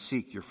and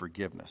seek your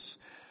forgiveness.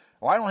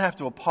 Or I don't have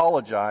to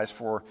apologize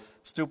for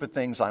stupid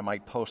things I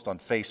might post on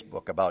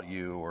Facebook about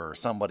you or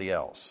somebody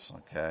else,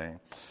 okay?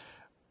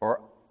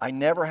 Or I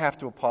never have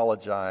to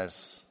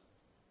apologize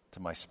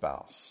to my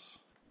spouse.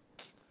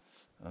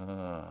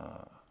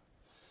 Now,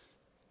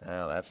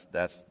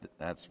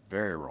 that's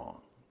very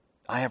wrong.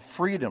 I have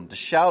freedom to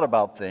shout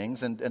about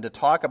things and to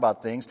talk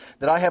about things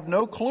that I have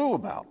no clue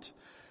about.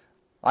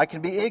 I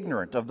can be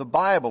ignorant of the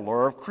Bible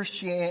or of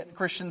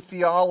Christian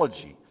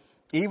theology,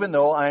 even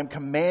though I am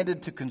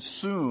commanded to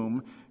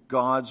consume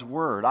God's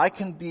Word. I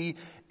can be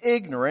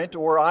ignorant,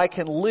 or I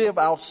can live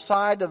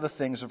outside of the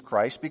things of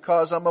Christ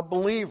because I'm a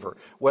believer,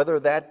 whether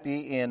that be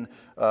in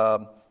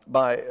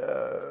by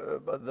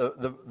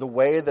the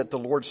way that the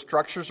Lord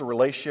structures a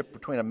relationship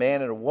between a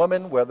man and a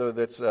woman, whether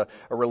that's a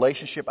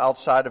relationship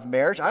outside of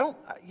marriage.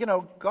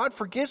 God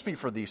forgives me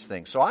for these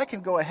things, so I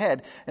can go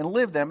ahead and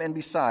live them, and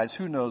besides,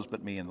 who knows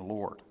but me and the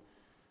Lord?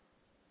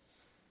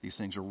 These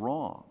things are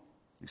wrong.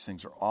 These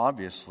things are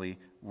obviously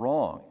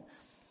wrong.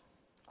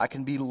 I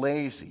can be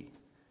lazy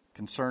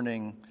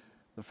concerning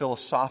the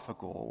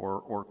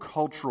philosophical or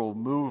cultural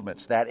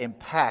movements that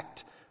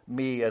impact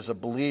me as a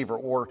believer,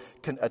 or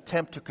can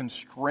attempt to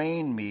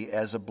constrain me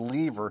as a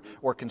believer,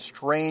 or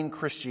constrain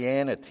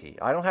Christianity.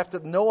 I don't have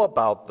to know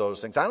about those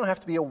things. I don't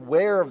have to be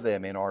aware of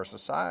them in our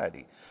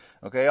society.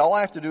 Okay, all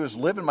I have to do is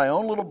live in my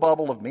own little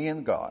bubble of me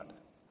and God.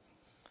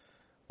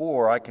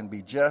 Or I can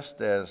be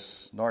just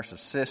as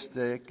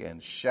narcissistic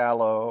and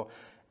shallow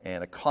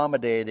and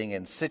accommodating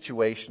and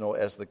situational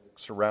as the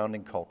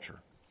surrounding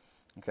culture.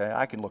 Okay,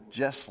 I can look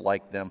just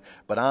like them,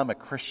 but I'm a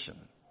Christian,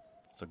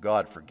 so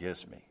God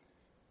forgives me.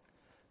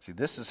 See,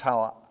 this is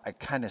how I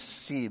kind of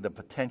see the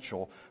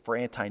potential for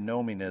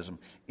antinomianism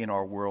in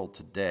our world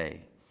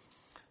today.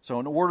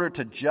 So in order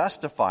to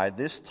justify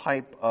this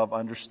type of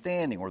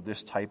understanding or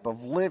this type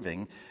of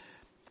living,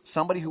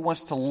 somebody who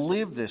wants to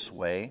live this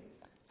way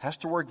has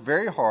to work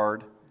very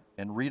hard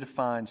and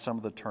redefine some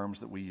of the terms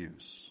that we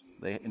use.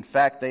 In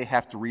fact, they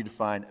have to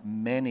redefine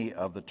many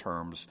of the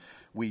terms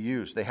we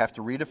use. They have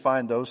to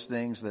redefine those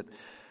things that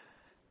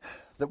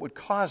would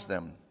cause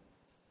them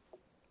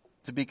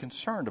to be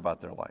concerned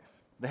about their life.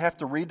 They have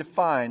to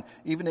redefine,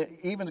 even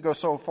to go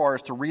so far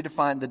as to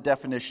redefine the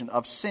definition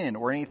of sin,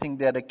 or anything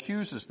that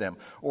accuses them,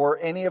 or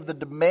any of the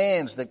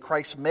demands that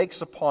Christ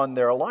makes upon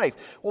their life.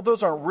 Well,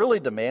 those aren't really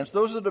demands.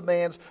 Those are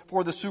demands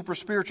for the super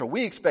spiritual.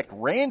 We expect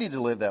Randy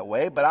to live that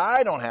way, but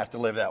I don't have to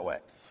live that way.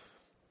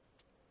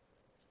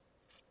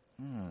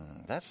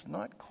 That's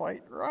not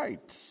quite right.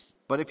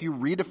 But if you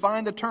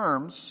redefine the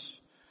terms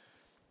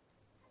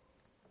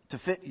to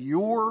fit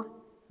your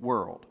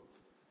world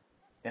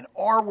and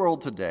our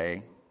world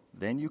today,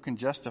 then you can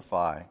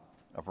justify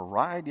a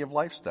variety of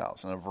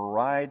lifestyles and a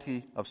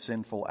variety of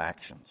sinful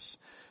actions.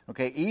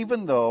 Okay,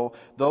 even though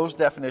those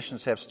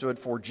definitions have stood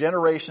for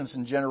generations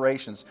and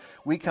generations,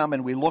 we come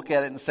and we look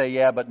at it and say,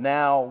 yeah, but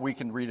now we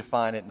can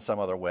redefine it in some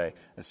other way.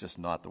 It's just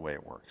not the way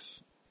it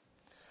works.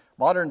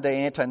 Modern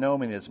day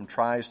antinomianism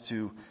tries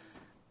to,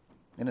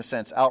 in a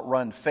sense,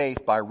 outrun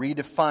faith by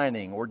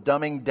redefining or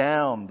dumbing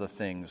down the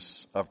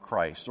things of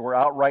Christ, or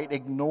outright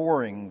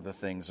ignoring the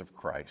things of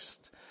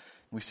Christ.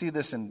 We see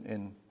this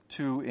in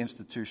two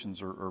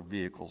institutions or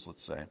vehicles,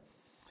 let's say.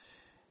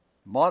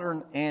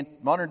 Modern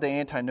day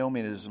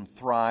antinomianism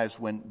thrives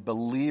when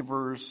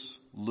believers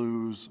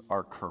lose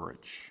our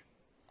courage.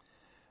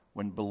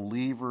 When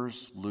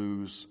believers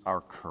lose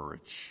our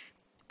courage.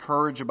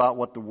 Courage about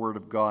what the Word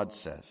of God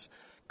says.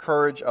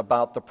 Courage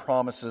about the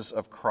promises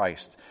of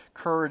Christ.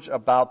 Courage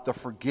about the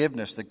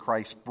forgiveness that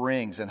Christ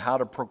brings and how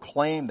to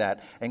proclaim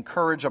that. And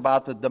courage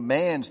about the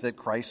demands that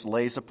Christ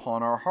lays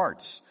upon our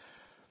hearts.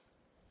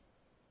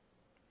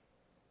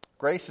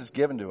 Grace is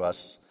given to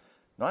us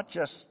not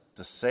just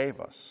to save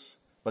us,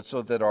 but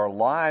so that our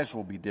lives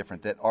will be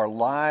different, that our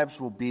lives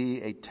will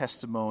be a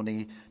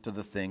testimony to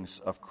the things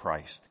of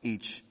Christ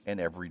each and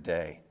every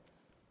day.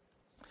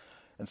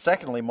 And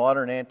secondly,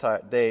 modern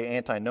day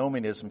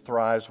antinomianism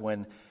thrives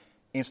when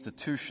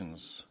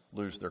institutions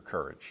lose their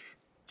courage.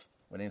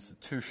 When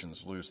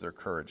institutions lose their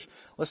courage.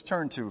 Let's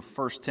turn to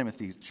 1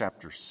 Timothy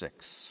chapter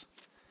 6.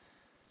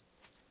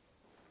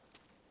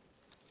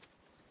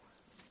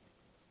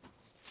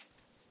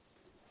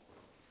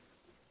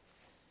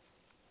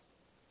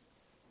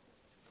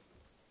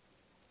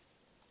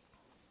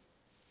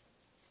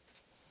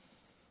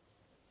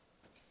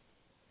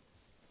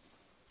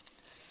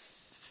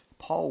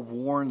 Paul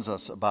warns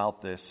us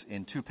about this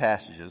in two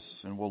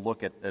passages, and we'll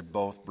look at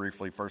both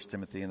briefly, 1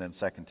 Timothy and then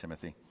 2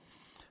 Timothy.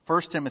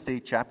 1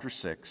 Timothy chapter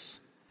 6,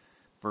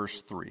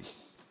 verse 3.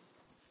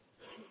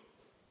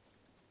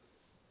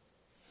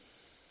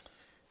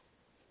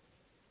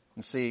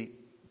 You see,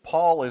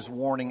 Paul is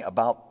warning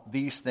about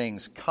these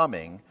things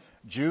coming.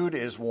 Jude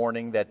is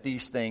warning that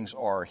these things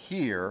are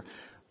here.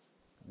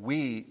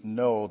 We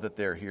know that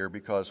they're here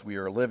because we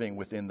are living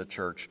within the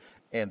church,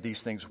 and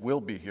these things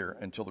will be here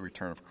until the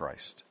return of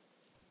Christ.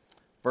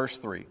 Verse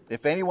 3,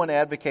 if anyone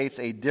advocates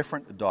a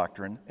different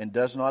doctrine and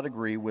does not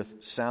agree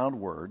with sound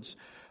words,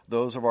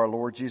 those of our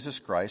Lord Jesus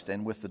Christ,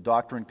 and with the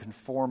doctrine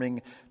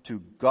conforming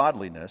to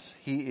godliness,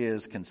 he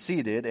is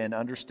conceited and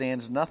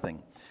understands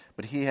nothing.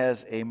 But he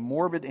has a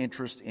morbid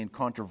interest in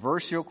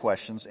controversial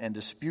questions and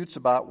disputes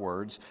about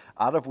words,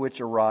 out of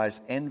which arise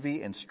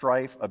envy and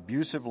strife,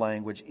 abusive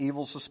language,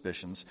 evil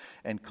suspicions,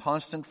 and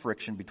constant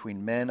friction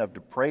between men of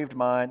depraved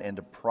mind and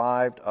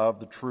deprived of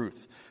the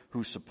truth,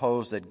 who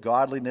suppose that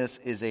godliness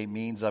is a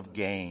means of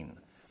gain.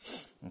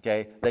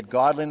 Okay? That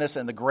godliness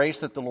and the grace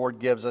that the Lord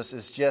gives us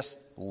is just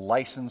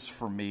license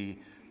for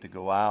me to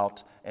go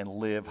out and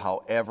live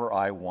however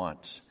I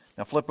want.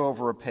 Now flip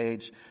over a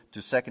page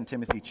to 2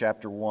 Timothy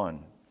chapter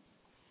 1.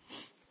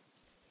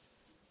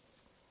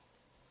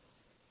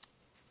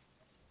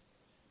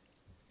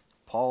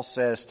 Paul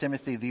says,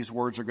 Timothy, these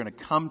words are going to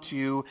come to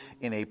you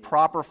in a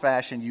proper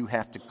fashion. You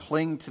have to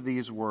cling to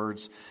these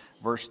words.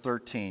 Verse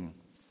 13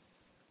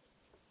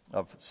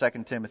 of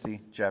 2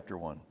 Timothy chapter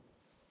 1.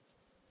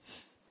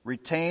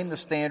 Retain the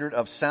standard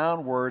of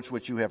sound words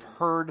which you have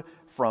heard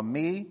from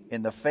me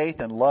in the faith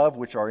and love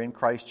which are in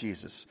Christ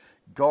Jesus.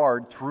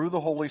 Guard through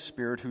the Holy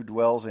Spirit who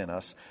dwells in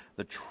us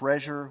the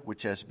treasure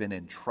which has been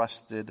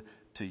entrusted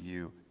to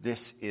you.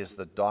 This is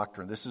the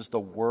doctrine. This is the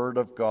Word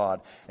of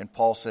God. And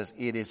Paul says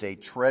it is a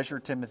treasure,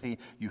 Timothy.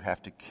 You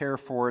have to care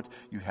for it.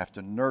 You have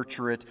to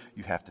nurture it.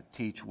 You have to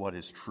teach what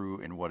is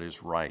true and what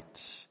is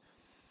right.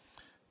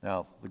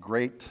 Now, the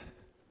great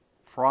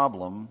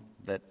problem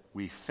that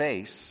we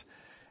face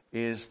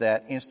is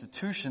that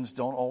institutions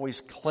don't always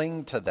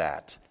cling to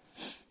that.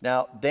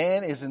 Now,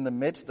 Dan is in the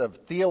midst of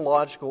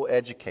theological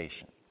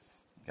education.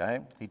 Okay?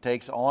 He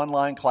takes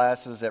online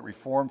classes at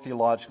Reformed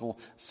Theological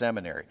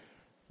Seminary.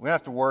 We don't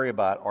have to worry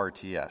about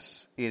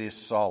RTS. It is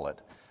solid.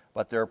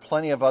 But there are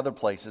plenty of other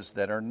places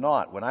that are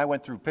not. When I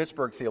went through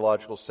Pittsburgh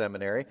Theological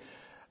Seminary,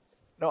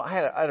 I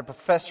had a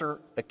professor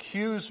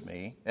accuse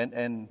me,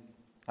 and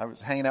I was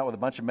hanging out with a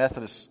bunch of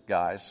Methodist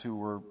guys who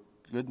were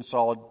good and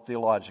solid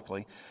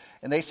theologically,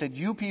 and they said,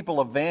 you people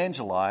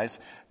evangelize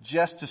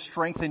just to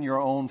strengthen your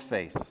own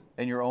faith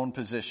and your own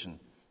position,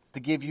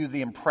 to give you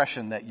the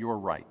impression that you're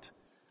right.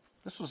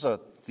 This was a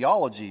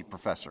theology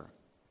professor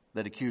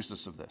that accused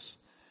us of this.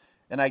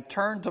 And I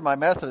turned to my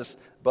Methodist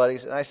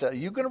buddies and I said, are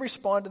you going to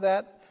respond to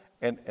that?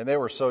 And they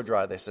were so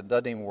dry, they said,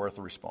 doesn't even worth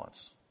a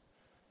response.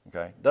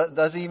 Okay?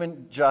 Doesn't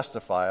even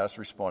justify us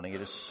responding.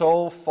 It is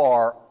so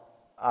far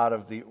out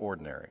of the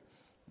ordinary.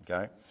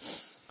 Okay?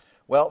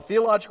 Well,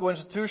 theological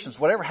institutions,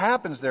 whatever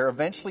happens there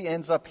eventually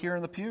ends up here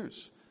in the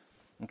pews.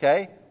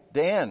 Okay?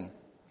 Dan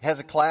has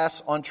a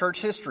class on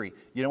church history.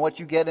 You know what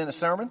you get in a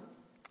sermon?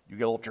 You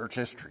get a little church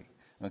history.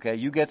 Okay?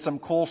 You get some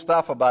cool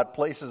stuff about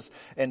places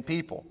and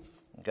people.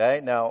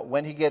 Okay, now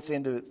when he gets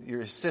into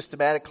your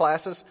systematic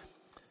classes,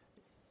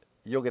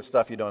 you'll get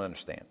stuff you don't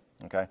understand,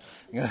 okay?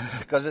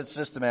 Because it's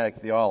systematic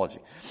theology.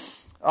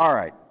 All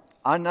right,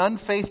 an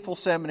unfaithful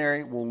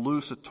seminary will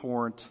loose a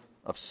torrent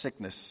of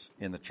sickness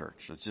in the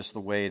church. It's just the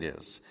way it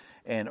is.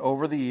 And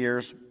over the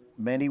years,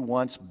 many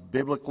once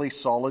biblically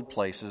solid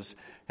places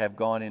have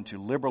gone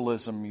into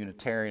liberalism,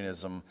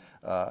 Unitarianism,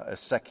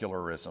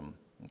 secularism.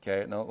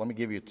 Okay, now let me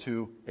give you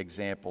two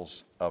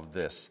examples of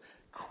this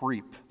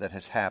creep that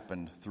has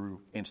happened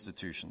through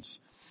institutions.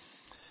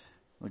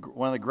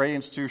 One of the great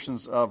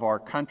institutions of our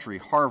country,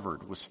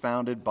 Harvard, was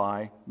founded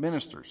by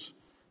ministers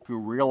who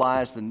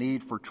realized the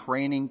need for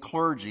training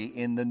clergy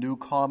in the new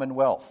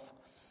Commonwealth.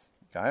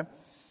 Okay?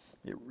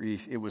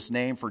 It was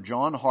named for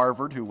John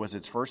Harvard, who was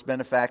its first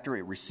benefactor.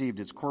 It received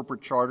its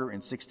corporate charter in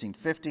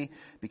 1650,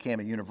 became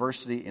a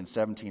university in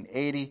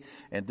 1780,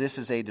 and this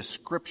is a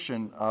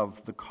description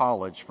of the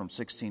college from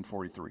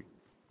 1643.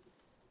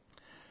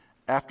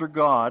 After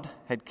God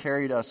had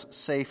carried us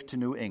safe to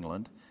New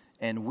England,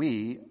 and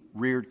we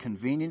reared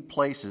convenient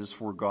places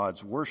for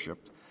God's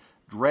worship,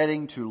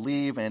 dreading to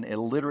leave an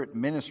illiterate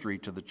ministry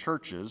to the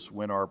churches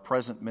when our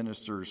present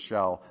ministers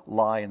shall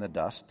lie in the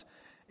dust,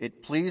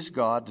 it pleased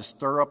God to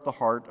stir up the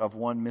heart of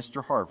one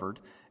Mr. Harvard,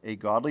 a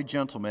godly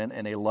gentleman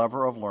and a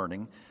lover of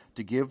learning,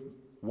 to give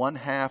one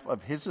half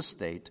of his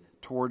estate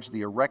towards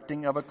the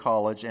erecting of a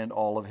college and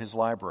all of his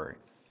library.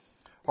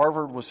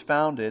 Harvard was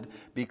founded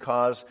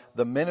because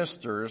the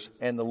ministers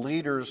and the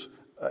leaders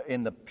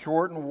in the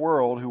Puritan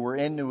world who were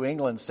in New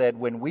England said,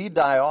 when we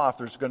die off,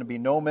 there's going to be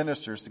no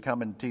ministers to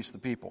come and teach the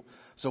people.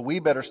 So we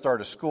better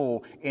start a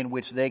school in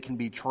which they can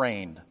be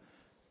trained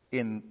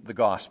in the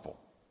gospel.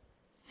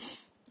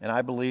 And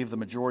I believe the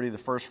majority of the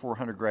first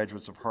 400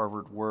 graduates of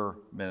Harvard were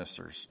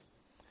ministers.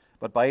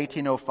 But by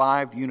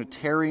 1805,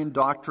 Unitarian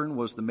doctrine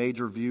was the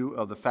major view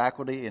of the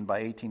faculty, and by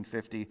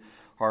 1850,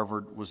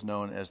 Harvard was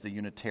known as the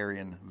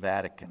Unitarian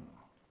Vatican.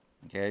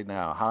 Okay,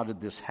 now, how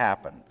did this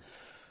happen?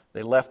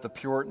 They left the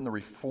Puritan, the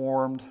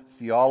Reformed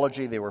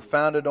theology they were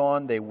founded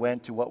on. They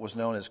went to what was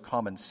known as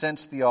common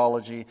sense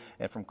theology,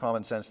 and from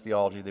common sense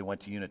theology, they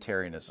went to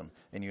Unitarianism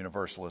and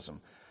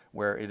Universalism,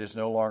 where it is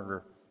no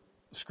longer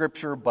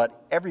Scripture,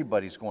 but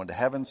everybody's going to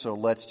heaven, so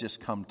let's just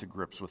come to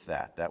grips with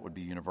that. That would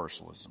be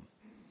Universalism.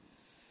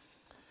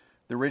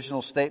 The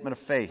original statement of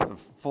faith of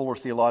Fuller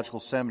Theological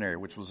Seminary,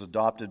 which was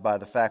adopted by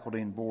the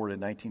faculty and board in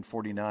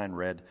 1949,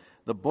 read,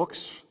 "The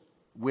books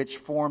which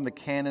form the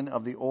canon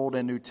of the Old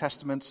and New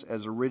Testaments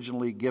as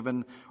originally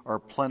given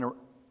are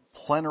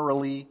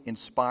plenarily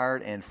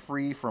inspired and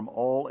free from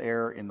all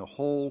error in the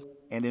whole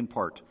and in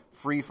part."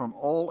 Free from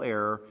all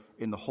error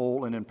in the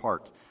whole and in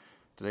part.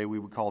 Today we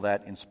would call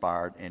that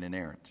inspired and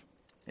inerrant.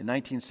 In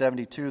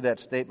 1972, that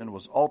statement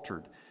was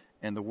altered,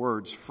 and the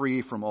words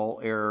 "free from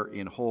all error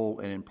in whole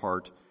and in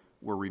part"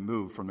 were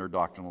removed from their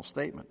doctrinal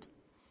statement.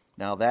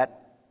 Now,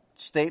 that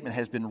statement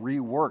has been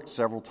reworked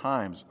several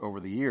times over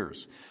the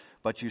years,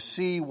 but you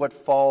see what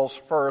falls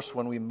first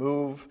when we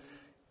move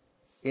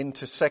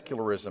into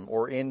secularism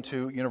or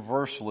into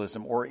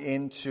universalism or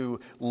into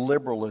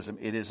liberalism.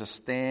 It is a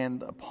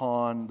stand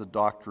upon the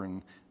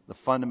doctrine, the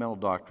fundamental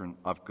doctrine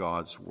of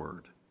God's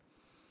Word.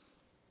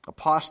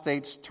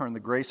 Apostates turn the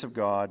grace of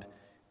God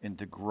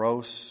into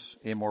gross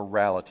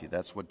immorality.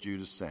 That's what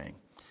Jude is saying.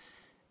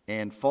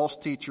 And false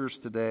teachers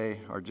today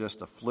are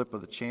just a flip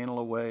of the channel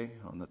away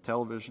on the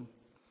television,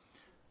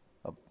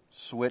 a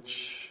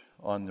switch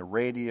on the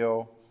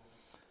radio,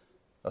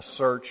 a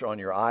search on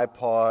your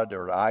iPod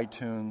or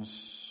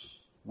iTunes.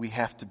 We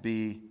have to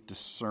be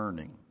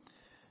discerning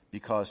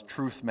because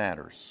truth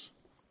matters.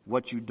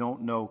 What you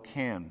don't know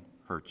can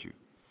hurt you.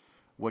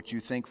 What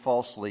you think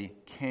falsely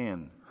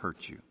can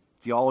hurt you.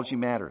 Theology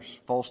matters.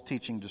 False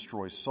teaching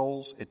destroys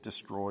souls. It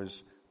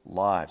destroys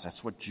lives.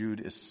 That's what Jude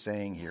is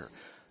saying here.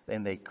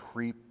 And they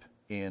creep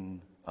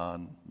in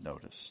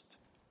unnoticed.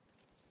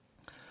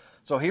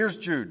 So here's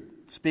Jude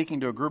speaking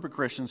to a group of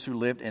Christians who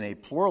lived in a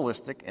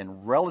pluralistic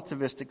and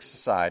relativistic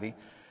society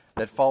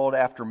that followed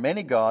after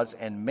many gods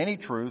and many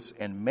truths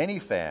and many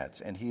fads.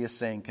 And he is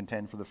saying,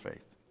 contend for the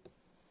faith.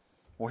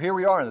 Well, here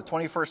we are in the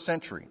 21st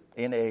century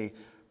in a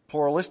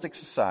pluralistic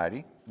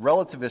society,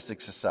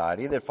 relativistic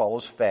society that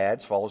follows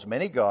fads, follows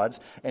many gods,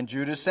 and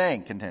Jude is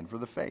saying, contend for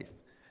the faith.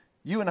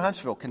 You in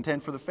Huntsville,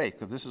 contend for the faith,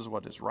 because this is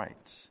what is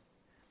right.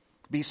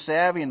 Be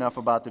savvy enough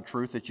about the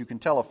truth that you can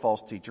tell a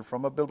false teacher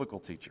from a biblical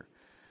teacher.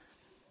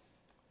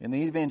 In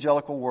the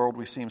evangelical world,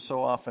 we seem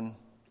so often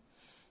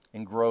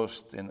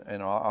engrossed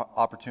in our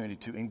opportunity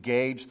to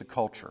engage the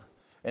culture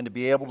and to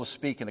be able to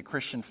speak in a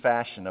Christian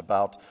fashion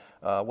about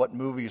what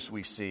movies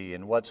we see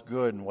and what's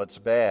good and what's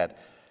bad.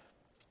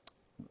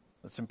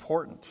 It's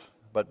important,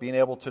 but being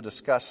able to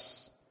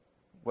discuss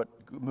what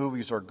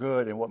movies are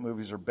good and what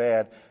movies are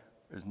bad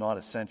is not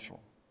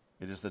essential.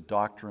 It is the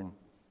doctrine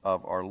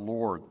of our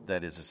Lord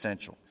that is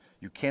essential.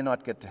 You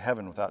cannot get to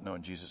heaven without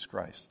knowing Jesus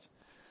Christ.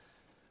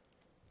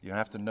 You don't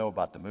have to know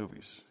about the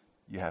movies.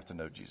 You have to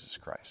know Jesus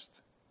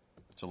Christ.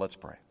 So let's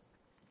pray.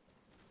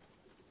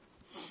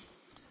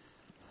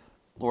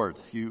 Lord,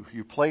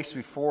 you place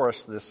before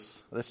us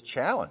this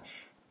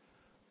challenge.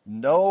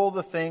 Know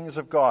the things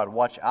of God.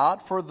 Watch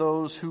out for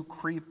those who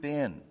creep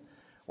in.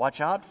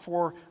 Watch out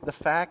for the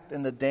fact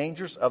and the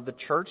dangers of the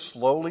church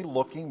slowly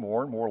looking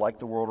more and more like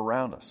the world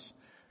around us.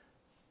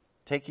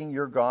 Taking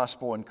your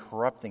gospel and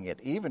corrupting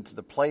it, even to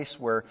the place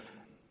where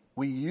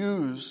we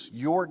use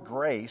your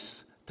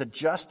grace to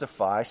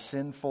justify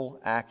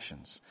sinful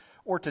actions,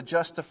 or to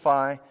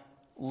justify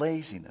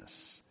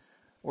laziness,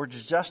 or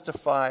to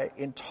justify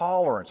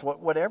intolerance,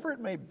 whatever it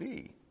may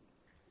be.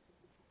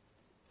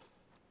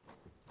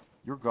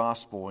 Your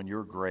gospel and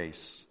your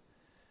grace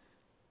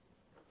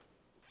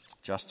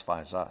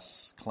justifies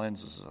us,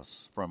 cleanses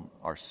us from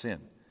our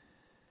sin.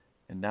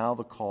 And now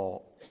the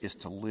call is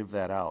to live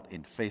that out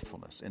in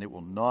faithfulness, and it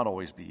will not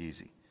always be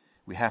easy.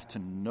 We have to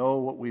know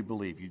what we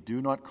believe. You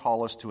do not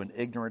call us to an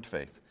ignorant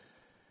faith.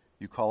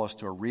 You call us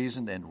to a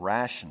reasoned and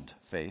rationed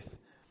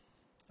faith,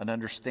 an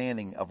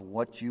understanding of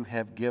what you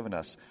have given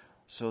us,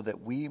 so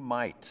that we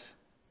might,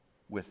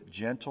 with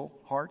gentle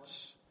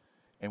hearts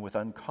and with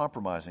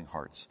uncompromising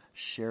hearts,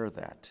 share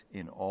that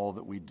in all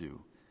that we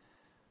do.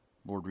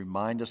 Lord,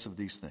 remind us of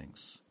these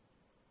things.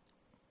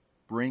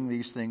 Bring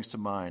these things to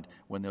mind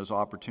when those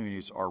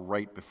opportunities are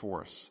right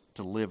before us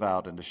to live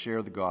out and to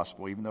share the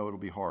gospel, even though it'll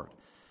be hard.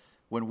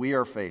 When we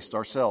are faced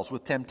ourselves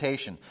with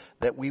temptation,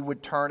 that we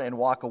would turn and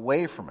walk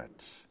away from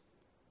it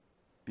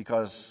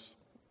because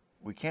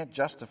we can't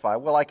justify,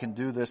 well, I can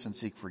do this and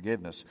seek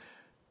forgiveness.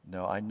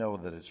 No, I know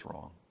that it's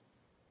wrong.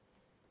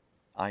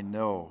 I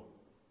know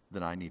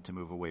that I need to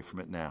move away from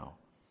it now.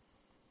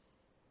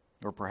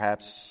 Or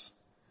perhaps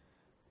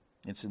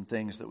it's in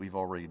things that we've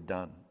already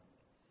done,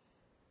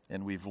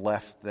 and we've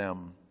left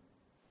them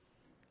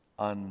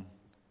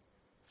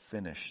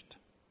unfinished.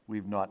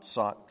 We've not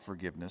sought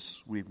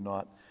forgiveness. We've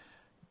not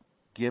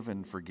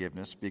given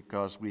forgiveness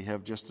because we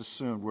have just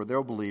assumed where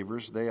they're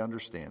believers, they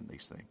understand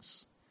these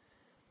things.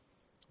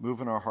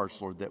 Move in our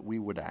hearts, Lord, that we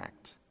would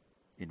act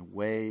in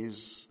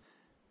ways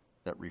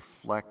that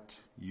reflect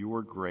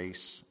your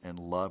grace and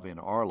love in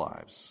our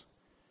lives,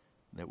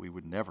 that we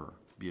would never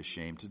be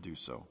ashamed to do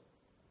so.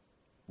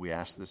 We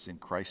ask this in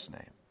Christ's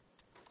name.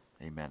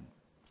 Amen.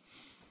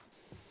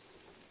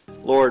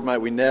 Lord, might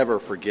we never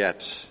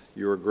forget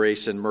your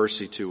grace and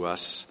mercy to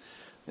us,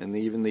 and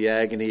even the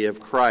agony of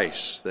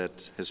Christ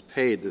that has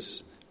paid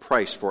this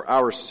price for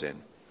our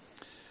sin.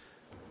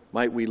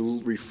 Might we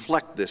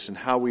reflect this in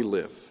how we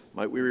live.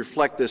 Might we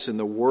reflect this in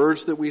the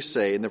words that we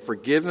say, in the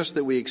forgiveness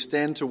that we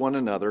extend to one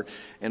another,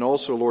 and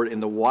also, Lord, in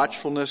the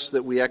watchfulness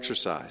that we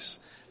exercise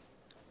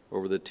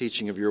over the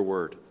teaching of your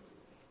word,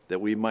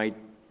 that we might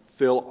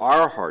fill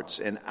our hearts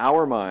and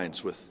our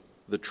minds with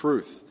the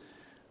truth,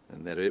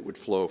 and that it would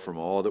flow from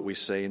all that we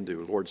say and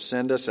do. Lord,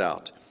 send us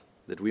out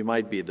that we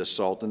might be the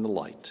salt and the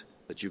light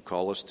that you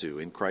call us to.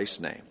 In Christ's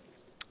name,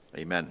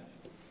 amen.